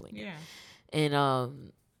know how to explain it. And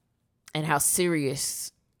how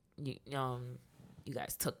serious you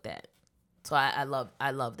guys took that. So I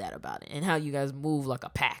love that about it, and how you guys move like a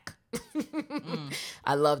pack.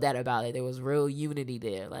 I love that about it. There was real unity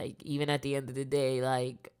there. Like even at the end of the day,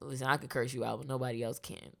 like listen, I could curse you out, but nobody else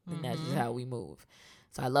can, and that's just how we move.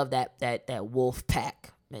 So I love that wolf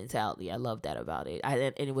pack mentality. I love that about it.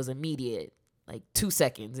 And it was immediate, like 2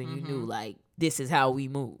 seconds, and you knew like this is how we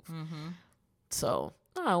move. So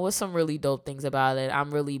it was some really dope things about it.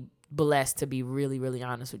 I'm really blessed, to be really, really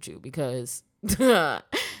honest with you, because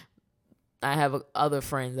I have other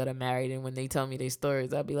friends that are married, and when they tell me their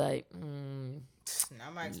stories, I'll be like,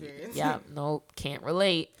 not my experience. Yeah, no, can't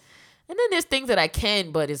relate. And then there's things that I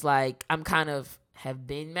can, but it's like I'm kind of have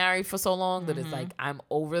been married for so long that it's like I'm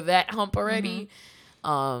over that hump already.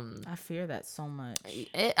 I fear that so much.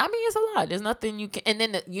 It's a lot. There's nothing you can. And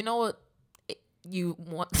then you know what you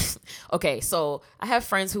want. Okay, so I have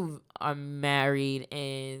friends who are married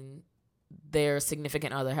and their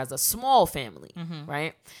significant other has a small family,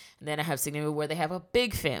 right? And then I have significant where they have a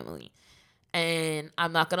big family. And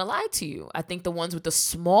I'm not gonna lie to you, I think the ones with the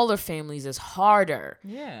smaller families is harder.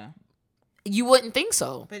 Yeah. You wouldn't think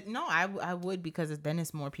so. But no, I would, because then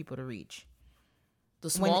it's more people to reach. The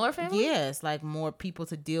smaller family? Yeah, it's like more people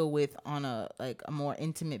to deal with on a more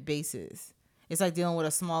intimate basis. It's like dealing with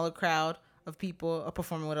a smaller crowd of people or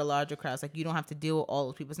performing with a larger crowd. It's like you don't have to deal with all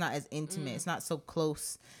those people. It's not as intimate. It's not so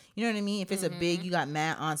close. You know what I mean? If it's a big, you got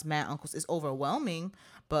mad aunts, mad uncles, it's overwhelming,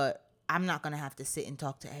 but I'm not going to have to sit and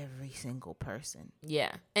talk to every single person.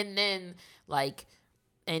 Yeah. And then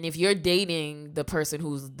and if you're dating the person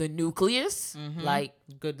who's the nucleus,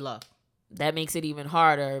 good luck. That makes it even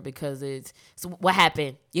harder, because so what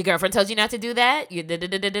happened? Your girlfriend told you not to do that? You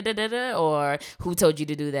or who told you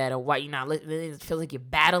to do that? Or why you not? It feels like you're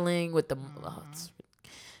battling with the.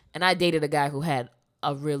 And I dated a guy who had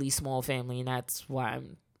a really small family, and that's why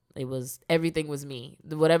everything was me.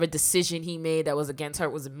 Whatever decision he made that was against her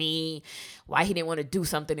was me. Why he didn't want to do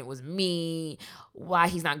something, it was me. Why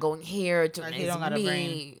he's not going here, it was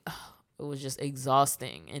me. It was just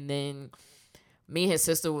exhausting. And then me and his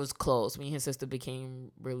sister was close. Me and his sister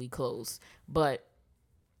became really close. But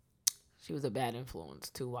she was a bad influence,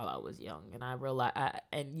 too, while I was young. And I realized,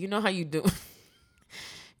 and you know how you do.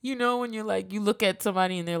 You know, when you're like, you look at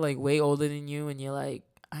somebody and they're like way older than you, and you're like,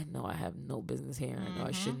 I know I have no business here. I know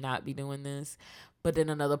I should not be doing this. But then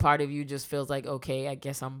another part of you just feels like, okay, I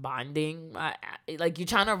guess I'm bonding. Like, you're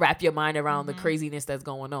trying to wrap your mind around the craziness that's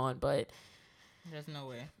going on, but there's no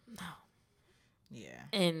way. No. Yeah.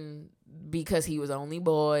 And because he was the only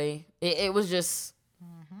boy, it was just.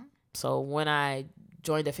 So when I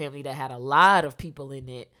joined a family that had a lot of people in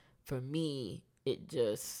it, for me, it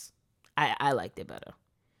just, I liked it better.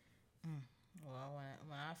 Well,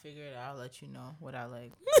 when I figure it out, I'll let you know what I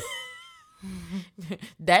like.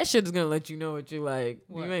 That shit is gonna let you know what you like.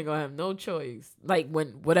 What? You ain't gonna have no choice. Like,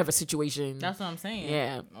 when whatever situation. That's what I'm saying.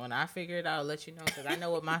 Yeah. When I figure it out, I'll let you know, because I know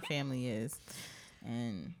what my family is,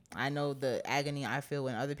 and I know the agony I feel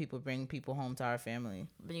when other people bring people home to our family.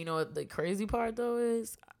 But you know what the crazy part though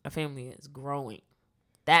is? Our family is growing.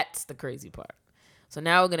 That's the crazy part. So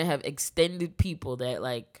now we're gonna have extended people that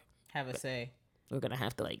like have a say. We're gonna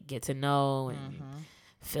have to like get to know and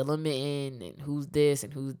fill them in, and who's this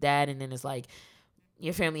and who's that, and then it's like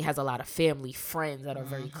your family has a lot of family friends that are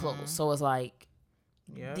very close. So it's like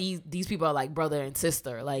these people are like brother and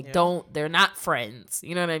sister. Like they're not friends.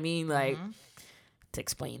 You know what I mean? Like to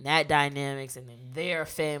explain that dynamics and then their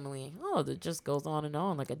family. Oh, it just goes on and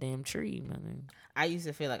on like a damn tree. I used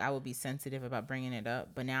to feel like I would be sensitive about bringing it up,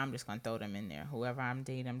 but now I'm just gonna throw them in there. Whoever I'm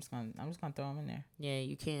dating, I'm just gonna throw them in there. Yeah,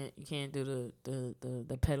 you can't do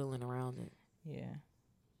the peddling around it. Yeah.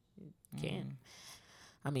 You can't.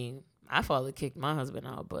 I mean, my father kicked my husband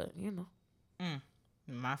out, but you know.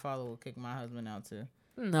 My father will kick my husband out too.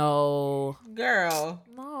 No. Girl.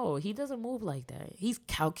 No, he doesn't move like that. He's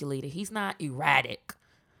calculated. He's not erratic.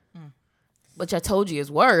 Which I told you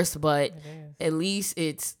is worse, but at least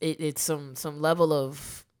it's some level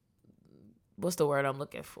of, what's the word I'm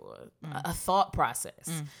looking for? A thought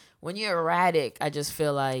process. When you're erratic, I just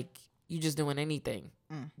feel like you're just doing anything.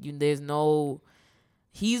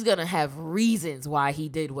 He's gonna have reasons why he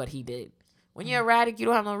did what he did. When you're erratic, you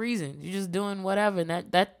don't have no reason. You're just doing whatever, and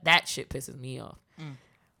that shit pisses me off.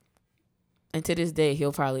 And to this day,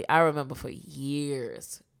 I remember for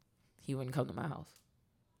years, he wouldn't come to my house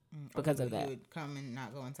because of that. He would come and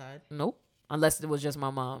not go inside? Nope. Unless it was just my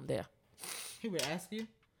mom there. He would ask you?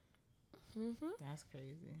 That's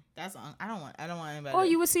crazy. I don't want anybody. Or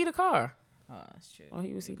you would see the car. Oh, that's true. Or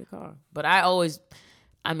you would see the car. But I was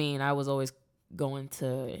always going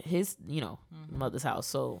to his, mother's house.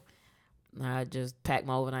 So I just packed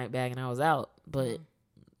my overnight bag and I was out. But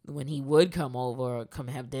when he would come over or come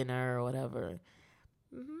have dinner or whatever,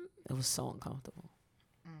 it was so uncomfortable.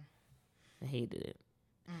 I hated it.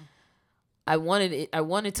 I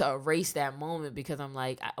wanted to erase that moment because I'm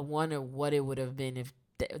like, I wonder what it would have been if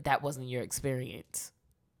that wasn't your experience.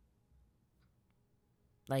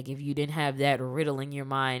 Like, if you didn't have that riddling your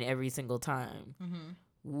mind every single time,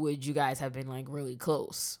 would you guys have been like really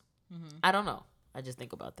close? I don't know. I just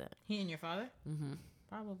think about that. He and your father?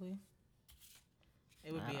 Probably.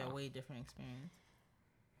 It would be a way different experience.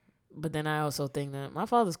 But then I also think that my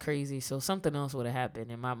father's crazy, so something else would have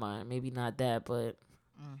happened in my mind. Maybe not that, but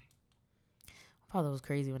my father was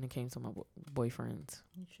crazy when it came to my boyfriends.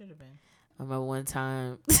 He should have been. I remember one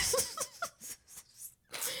time.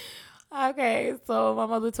 Okay, so my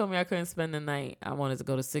mother told me I couldn't spend the night. I wanted to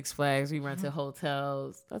go to Six Flags. We rented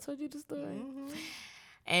hotels. I told you the story.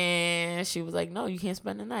 And she was like, no, you can't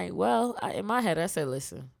spend the night. Well, in my head, I said,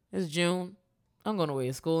 listen, it's June. I'm going away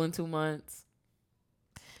to school in 2 months.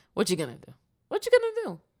 What you gonna do?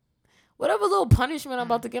 Whatever little punishment I'm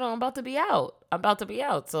about to get on, I'm about to be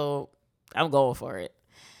out. So I'm going for it.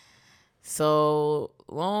 So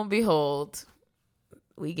lo and behold,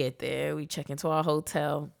 we get there. We check into our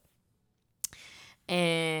hotel.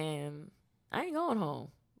 And I ain't going home.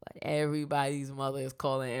 But everybody's mother is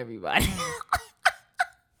calling everybody.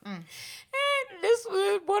 And this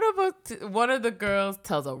one of the girls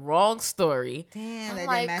tells a wrong story. Damn, I'm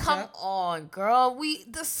like, come on, girl. We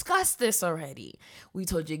discussed this already. We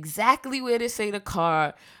told you exactly where to say the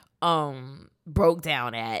car broke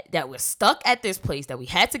down at. That we're stuck at this place. That we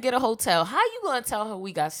had to get a hotel. How you gonna tell her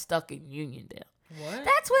we got stuck in Uniondale? What?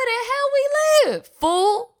 That's where the hell we live,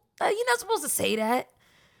 fool. You're not supposed to say that.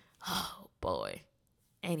 Oh boy.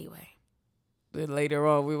 Anyway, then later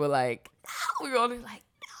on we were like, no. We were only like,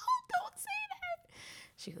 no, don't say that.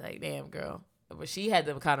 She's like, damn, girl. But she had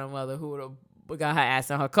the kind of mother who would have got her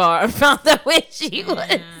ass in her car and found out where she was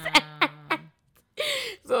at.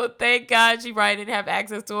 So thank God she probably didn't have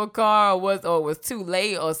access to a car or was too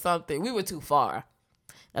late or something. We were too far.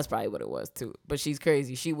 That's probably what it was too. But she's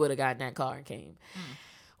crazy. She would have gotten that car and came.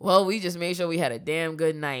 Well, we just made sure we had a damn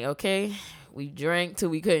good night, okay? We drank till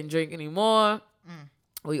we couldn't drink anymore.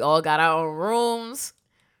 We all got our own rooms.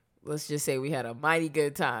 let's just say we had a mighty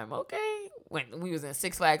good time. Okay. When we was in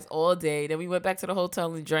Six Flags all day. Then we went back to the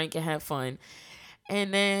hotel and drank and had fun.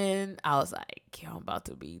 And then I was like, yo, I'm about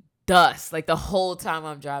to be dust. Like the whole time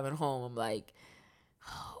I'm driving home, I'm like,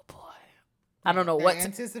 oh boy. I don't know what to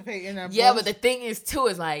anticipating that. Yeah, but the thing is too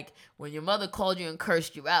is like when your mother called you and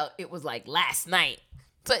cursed you out, it was like last night.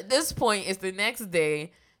 So at this point, it's the next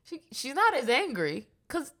day. She's not as angry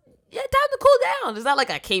because yeah, time to cool down. It's not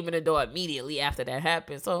like I came in the door immediately after that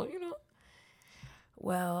happened. So you know,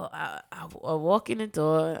 well, I walk in the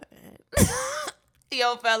door. And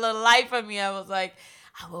yo, for the life of me, I was like,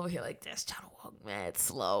 I'm over here like this, trying to walk mad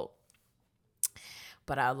slow.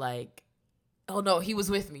 But I like, oh no, he was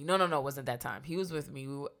with me. No, it wasn't that time. He was with me.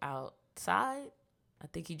 We were outside. I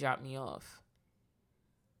think he dropped me off.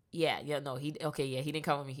 He didn't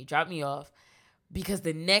come with me. He dropped me off because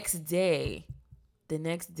the next day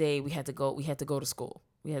we had to go to school.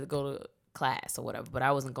 We had to go to class or whatever, but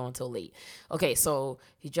I wasn't going till late. Okay, so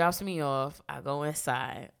he drops me off. I go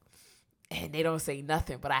inside. And they don't say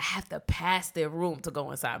nothing, but I have to pass their room to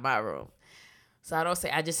go inside my room. So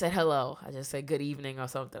I just said hello. I just said good evening or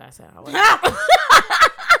something. You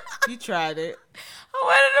tried it. I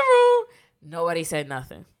went in the room. Nobody said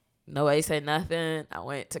nothing.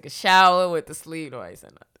 I took a shower, went to sleep. Nobody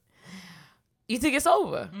said nothing. You think it's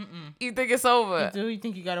over? Mm-mm. You think it's over? You do? You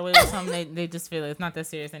think you got away with something? They just feel it's not that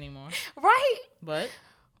serious anymore. Right.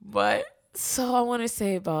 But. So I want to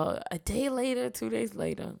say about a day later, 2 days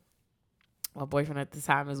later, my boyfriend at the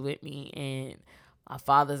time is with me, and my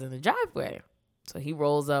father's in the driveway. So he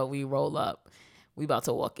rolls up, we roll up. We about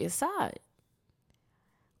to walk inside.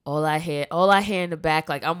 All I hear in the back,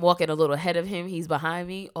 like I'm walking a little ahead of him, he's behind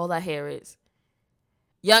me. All I hear is,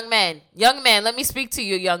 young man, let me speak to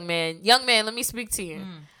you, young man, let me speak to you.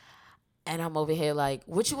 And I'm over here like,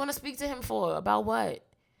 what you want to speak to him for? About what?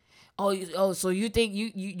 Oh, so you think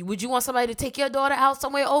you would you want somebody to take your daughter out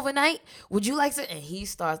somewhere overnight? Would you like to? And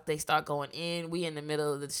they start going in. We in the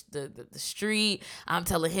middle of the street. I'm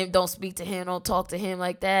telling him, don't speak to him, don't talk to him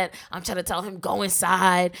like that. I'm trying to tell him, go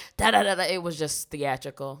inside. It was just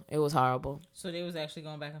theatrical. It was horrible. So they was actually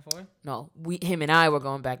going back and forth? No, him and I were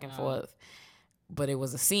going back and forth. But it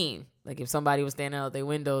was a scene. Like if somebody was standing out their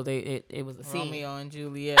window, it was a scene. Romeo and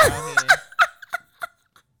Juliet out here.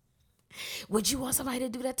 Would you want somebody to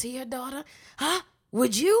do that to your daughter? Huh?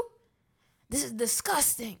 Would you? This is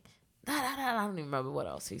disgusting. I don't even remember what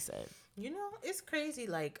else he said. You know, it's crazy.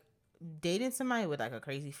 Like, dating somebody with, like, a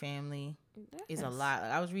crazy family is a lot.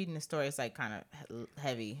 Like, I was reading the story. It's, like, kind of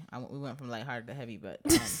heavy. We went from lighthearted to heavy. But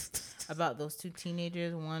about those two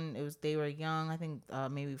teenagers. One, they were young. I think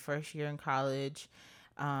maybe first year in college.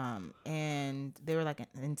 And they were, like,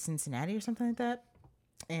 in Cincinnati or something like that.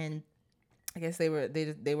 And I guess they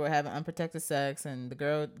were having unprotected sex, and the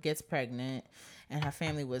girl gets pregnant, and her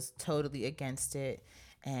family was totally against it.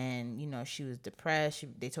 And you know, she was depressed.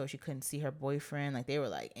 They told her she couldn't see her boyfriend. Like they were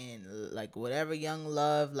like in like whatever young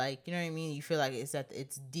love, like you know what I mean. You feel like it's at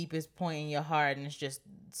its deepest point in your heart, and it's just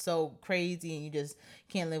so crazy, and you just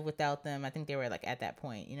can't live without them. I think they were like at that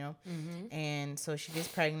point, you know. Mm-hmm. And so she gets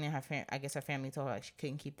pregnant. I guess her family told her like she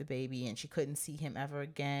couldn't keep the baby, and she couldn't see him ever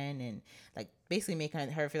again, and like basically making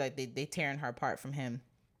her feel like they tearing her apart from him.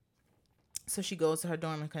 So she goes to her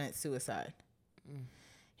dorm and commits suicide.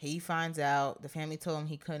 He finds out. The family told him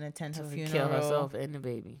he couldn't attend her funeral. Kill herself and the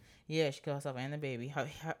baby. Yeah, she killed herself and the baby.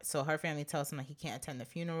 So her family tells him like he can't attend the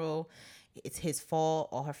funeral. It's his fault.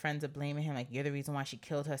 All her friends are blaming him. Like, you're the reason why she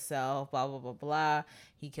killed herself. Blah, blah, blah, blah.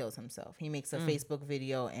 He kills himself. He makes a Facebook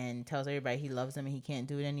video and tells everybody he loves them and he can't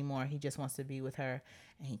do it anymore. He just wants to be with her.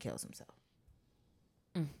 And he kills himself.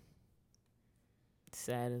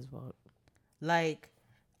 Sad as fuck. Like...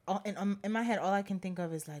 And in my head, all I can think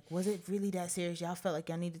of is like, was it really that serious? Y'all felt like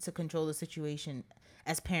y'all needed to control the situation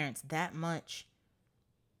as parents that much?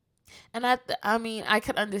 And I mean, I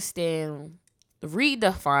could understand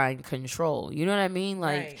redefine control. You know what I mean?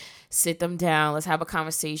 Like, right. Sit them down. Let's have a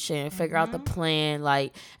conversation. Figure out the plan.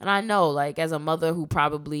 Like, and I know, like, as a mother who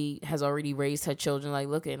probably has already raised her children, like,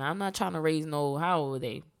 look, and I'm not trying to raise how old were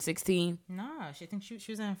they? 16? Nah, I think she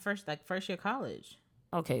was in first year college.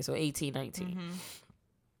 Okay, so 18, 19. Mm-hmm.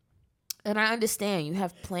 And I understand you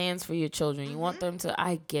have plans for your children. You want them to,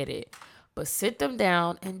 I get it. But sit them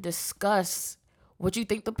down and discuss what you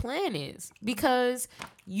think the plan is. Because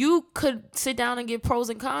you could sit down and give pros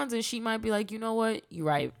and cons, and she might be like, you know what? You're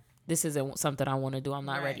right. This isn't something I want to do. I'm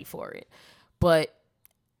not ready for it. But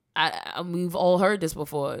we've all heard this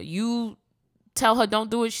before. You tell her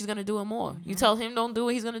don't do it, she's going to do it more. You tell him don't do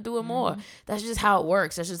it, he's going to do it more. That's just how it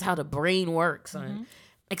works. That's just how the brain works.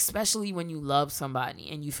 Especially when you love somebody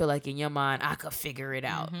and you feel like in your mind, I could figure it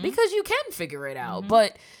out. Because you can figure it out.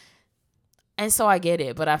 But And so I get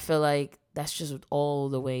it, but I feel like that's just all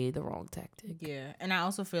the way the wrong tactic. Yeah. And I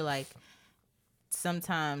also feel like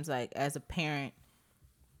sometimes, like, as a parent,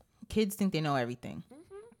 kids think they know everything.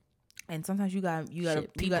 And sometimes you gotta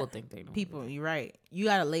People think they know. people, you're right. You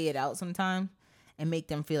gotta lay it out sometimes and make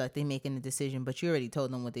them feel like they're making a decision, but you already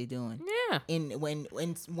told them what they're doing. Yeah.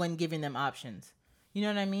 When giving them options. You know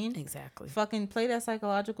what I mean? Exactly. Fucking play that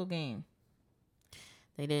psychological game.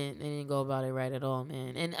 They didn't go about it right at all,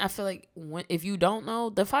 man. And I feel like if you don't know,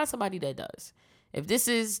 then find somebody that does. If this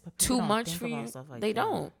is too don't much think for about you, stuff like they that.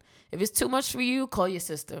 don't. If it's too much for you, call your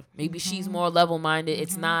sister. Maybe she's more level-minded.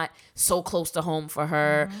 It's not so close to home for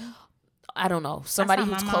her. I don't know. Somebody how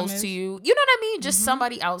who's my mom close is. to you. You know what I mean? Just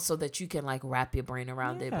somebody else so that you can like wrap your brain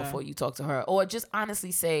around it Yeah. before you talk to her. Or just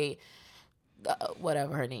honestly say,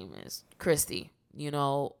 whatever her name is, Christy, you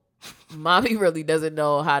know, mommy really doesn't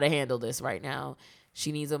know how to handle this right now.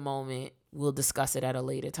 She needs a moment. We'll discuss it at a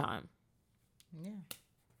later time. Yeah.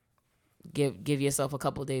 Give yourself a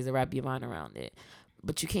couple of days to wrap your mind around it.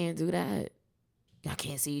 But you can't do that. Y'all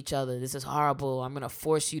can't see each other. This is horrible. I'm going to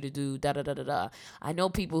force you to do da-da-da-da-da. I know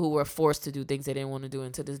people who were forced to do things they didn't want to do,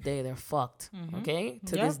 and to this day, they're fucked. Okay?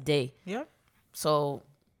 To Yep. this day. Yep. So,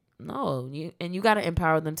 no. You got to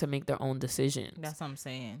empower them to make their own decisions. That's what I'm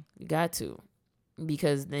saying. You got to.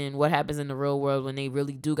 Because then what happens in the real world when they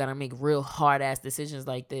really do got to make real hard-ass decisions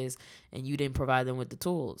like this, and you didn't provide them with the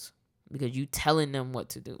tools? Because you telling them what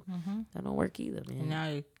to do. That don't work either, man. And now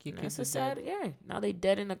your That's kids a are sad, dead. yeah. Now they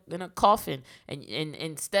dead in a coffin, and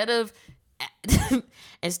instead of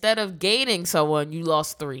gaining someone, you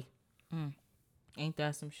lost 3. Ain't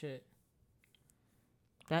that some shit?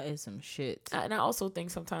 That is some shit. And I also think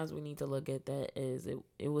sometimes we need to look at that as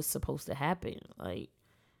it was supposed to happen. Like,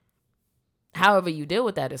 however you deal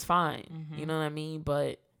with that is fine. You know what I mean?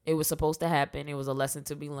 But it was supposed to happen. It was a lesson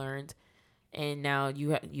to be learned, and now you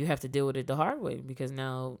have to deal with it the hard way because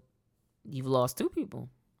now you've lost 2 people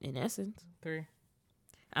in essence. 3.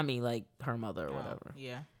 I mean, like her mother or whatever.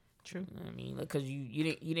 Yeah. True. You know what I mean, because you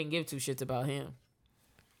didn't give 2 shits about him,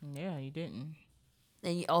 Yeah, you didn't.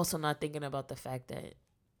 and you also not thinking about the fact that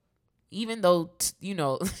even though you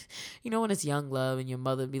know when it's young love and your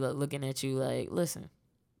mother be like looking at you like, listen,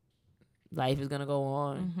 life is gonna go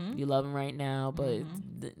on. You love him right now, but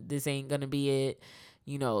this ain't gonna be it.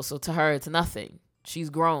 You know, so to her it's nothing. She's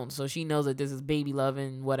grown, so she knows that this is baby love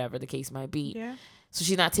and whatever the case might be. Yeah. So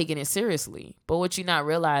she's not taking it seriously. But what you're not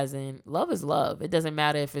realizing, love is love. It doesn't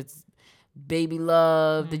matter if it's baby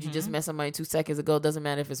love that you just met somebody 2 seconds ago. It doesn't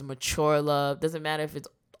matter if it's mature love. It doesn't matter if it's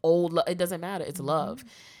old love. It doesn't matter. It's love.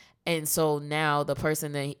 And so now the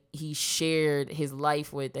person that he shared his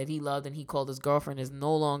life with, that he loved and he called his girlfriend, is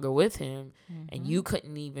no longer with him. And you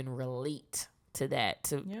couldn't even relate to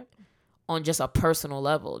that on just a personal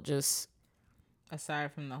level. Just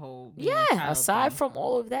aside from the whole being a child aside thing. from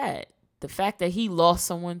all of that, the fact that he lost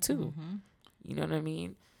someone too. You know what I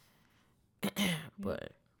mean? But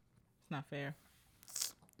It's not fair.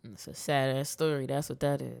 it's a sad ass story. That's what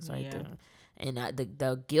that is right Yeah. there. And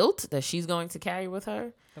the guilt that she's going to carry with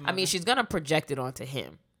her, I mean, she's gonna project it onto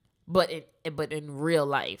him, but in real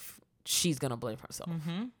life, she's gonna blame herself.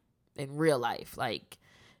 In real life, like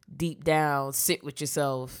deep down, sit with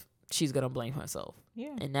yourself. She's gonna blame herself.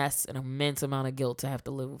 Yeah. And that's an immense amount of guilt to have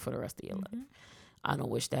to live with for the rest of your life. I don't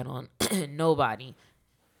wish that on nobody.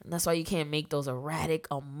 And that's why you can't make those erratic,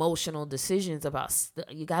 emotional decisions about.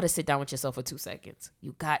 You got to sit down with yourself for 2 seconds.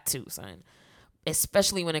 You got to, son.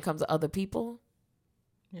 Especially when it comes to other people.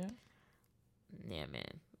 Yeah. Yeah,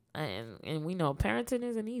 man. And we know parenting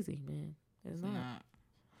isn't easy, man. It's not. Nah.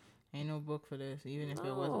 Ain't no book for this. Even if it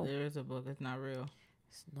No. was, there is a book. It's not real.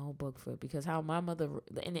 There's no book for it because how my mother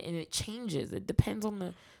and it changes. It depends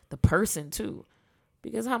on the person too,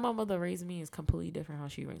 because how my mother raised me is completely different how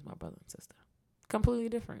she raised my brother and sister. Completely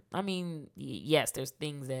different. I mean, yes, there's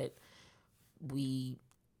things that we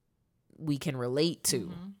can relate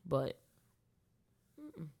to, but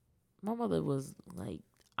my mother was like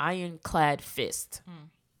ironclad fist.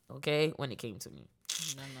 Okay, when it came to me,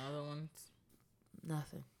 And then the other ones.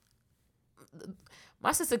 nothing.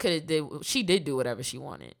 My sister she did do whatever she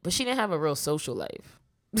wanted, but she didn't have a real social life.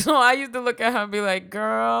 So I used to look at her and be like,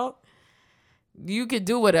 girl, you could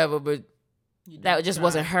do whatever, but that just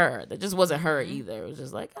wasn't her. That just wasn't her either. It was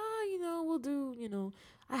just like, we'll do,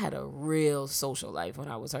 I had a real social life when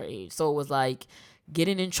I was her age. So it was like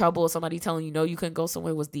getting in trouble or somebody telling you no, you couldn't go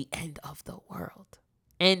somewhere was the end of the world.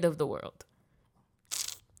 End of the world.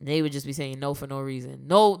 They would just be saying no for no reason.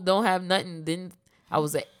 No, don't have nothing. Then I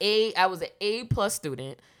was an A+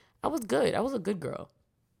 student. I was good. I was a good girl.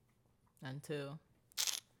 Until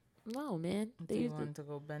No, man. They They used to, wanted to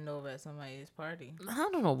go bend over at somebody's party. I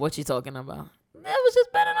don't know what you're talking about. That was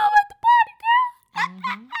just bending over at the party,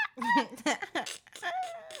 girl.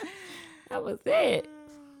 That was it.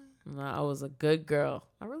 No, I was a good girl.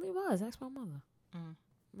 I really was. Ask my mother.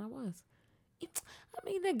 I was. I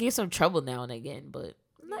mean, they get some trouble now and again, but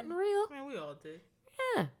nothing real. Man, we all did.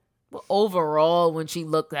 Yeah. But overall, when she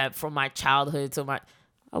looked at from my childhood to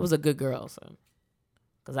I was a good girl. So,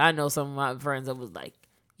 because I know some of my friends that was like,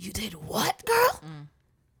 "You did what, girl?"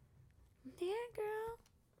 Yeah,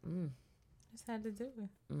 girl. Just had to do it.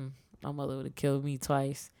 My mother would have killed me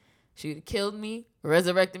twice. She would have killed me,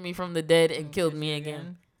 resurrected me from the dead, and killed me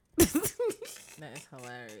again. That is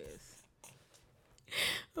hilarious.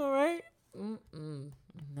 All right.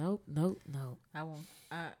 Nope. I won't.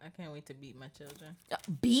 I can't wait to beat my children.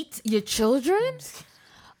 Beat your children?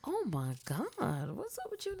 Oh my God. What's up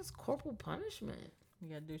with you in this corporal punishment? You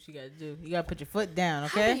gotta do what you gotta do. You gotta put your foot down, I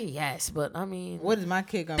okay? mean, yes, but I mean, What is my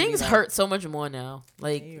kid gonna things be like? hurt so much more now.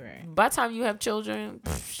 Like, Yeah, you're right. by the time you have children,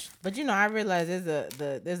 But you know, I realize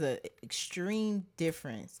there's a extreme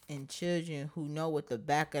difference in children who know what the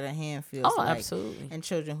back of the hand feels oh, like, absolutely. and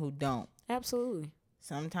children who don't. Absolutely.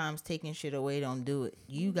 Sometimes taking shit away don't do it.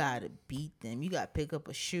 You gotta beat them. You gotta pick up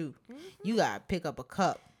a shoe. You gotta pick up a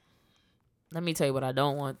cup. Let me tell you what I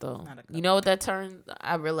don't want, though. Not a You know what that turns?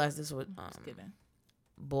 I realized this with Just kidding.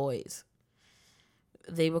 boys.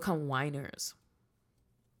 They become whiners.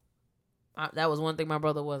 That was one thing my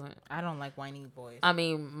brother wasn't. I don't like whiny boys. I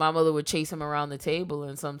mean, my mother would chase him around the table,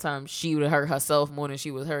 and sometimes she would hurt herself more than she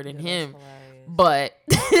was hurting him. But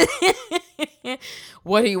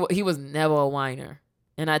he was never a whiner,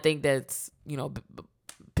 and I think that's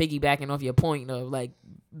piggybacking off your point of like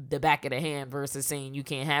the back of the hand versus saying you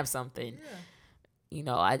can't have something.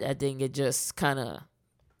 Yeah. I think it just kind of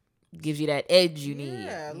gives you that edge you need.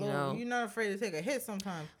 Yeah, you're not afraid to take a hit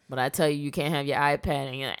sometimes. But I tell you can't have your iPad,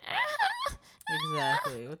 and you're like,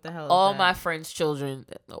 Exactly. What the hell? all my friends' children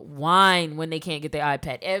whine when they can't get their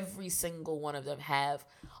iPad. Every single one of them have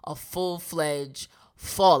a full-fledged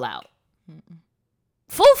fallout.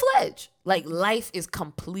 Full-fledged. Like, life is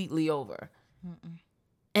completely over.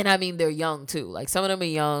 And I mean, they're young, too. Like, some of them are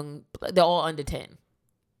young. They're all under 10.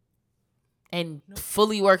 And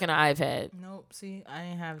fully working an iPad. Nope. See, I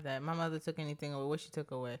didn't have that. My mother took anything away. What she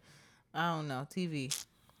took away? I don't know. TV.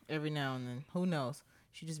 Every now and then. Who knows?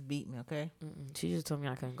 She just beat me, okay? She just told me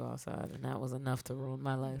I couldn't go outside, and that was enough to ruin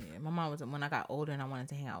my life. Yeah, my mom was, when I got older and I wanted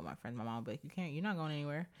to hang out with my friends, my mom would be like, you're not going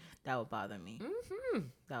anywhere. That would bother me.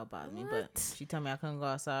 That would bother me. But she told me I couldn't go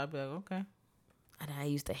outside. I'd be like, okay. And I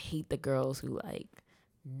used to hate the girls who, like,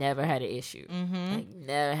 never had an issue. Like,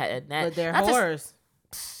 never had that. But they're whores.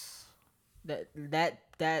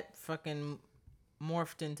 That fucking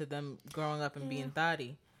morphed into them growing up and being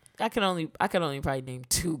thotty. I could only probably name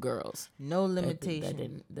 2 girls. No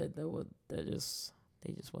limitation. They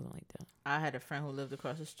just wasn't like that. I had a friend who lived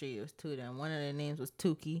across the street. It was 2 of them. One of their names was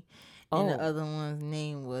Tuki, and the other one's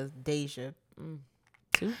name was Deja.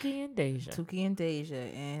 Tuki and Deja. Tuki and Deja,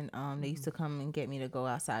 and they used to come and get me to go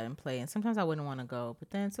outside and play. And sometimes I wouldn't want to go,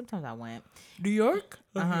 but then sometimes I went. New York?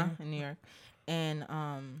 In New York, and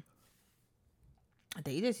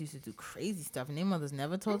they just used to do crazy stuff, and their mothers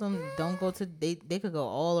never told them don't go to. They could go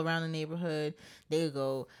all around the neighborhood. They could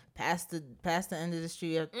go past the end of the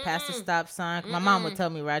street, past the stop sign. My mom would tell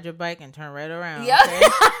me ride your bike and turn right around. Yeah.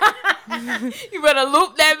 Okay? You better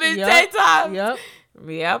loop that bitch 10 times. Yep.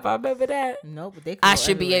 Yep, I remember that. Nope. But they could I go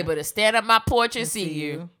should be everywhere. able to stand up my porch and see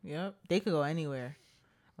you. Yep. They could go anywhere.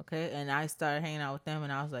 Okay. And I started hanging out with them,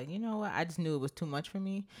 and I was like, you know what? I just knew it was too much for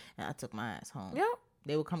me, and I took my ass home. Yep.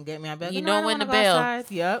 They would come get me. I'd be like, You no, I know don't when wanna the go bell.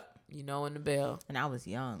 outside. Yep. You know when the bell. And I was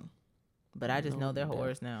young, but I just know they're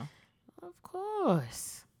whores now. Of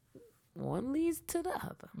course. One leads to the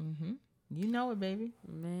other. You know it, baby.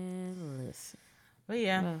 Man, listen. But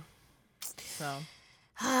yeah. Well. So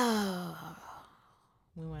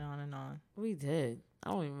we went on and on. We did. I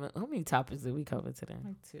don't even. How many topics did we cover today?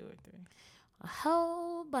 Like 2 or 3. A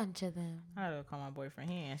whole bunch of them. I had to call my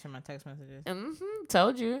boyfriend. He ain't answering my text messages.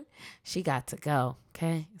 Told you. She got to go,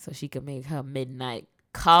 okay? So she could make her midnight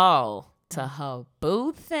call to her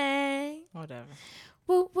boo thing. Whatever.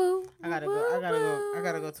 Woo woo. I gotta go. I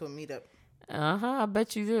gotta go to a meetup. I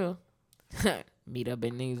bet you do. Meet up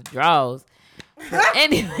in these drawers. But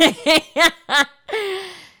anyway,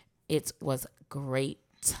 it was great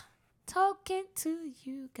talking to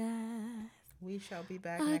you guys. We shall be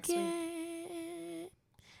back next week.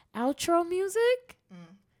 Outro music?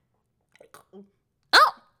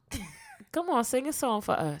 Oh! Come on, sing a song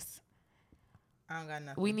for us. I don't got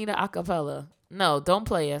nothing. We need an acapella. No, don't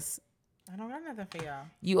play us. I don't got nothing for y'all.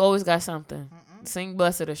 You always got something. Sing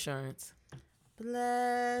Blessed Assurance.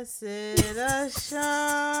 Blessed assurance.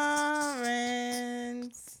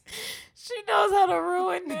 She knows how to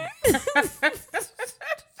ruin it.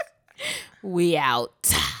 We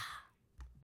out.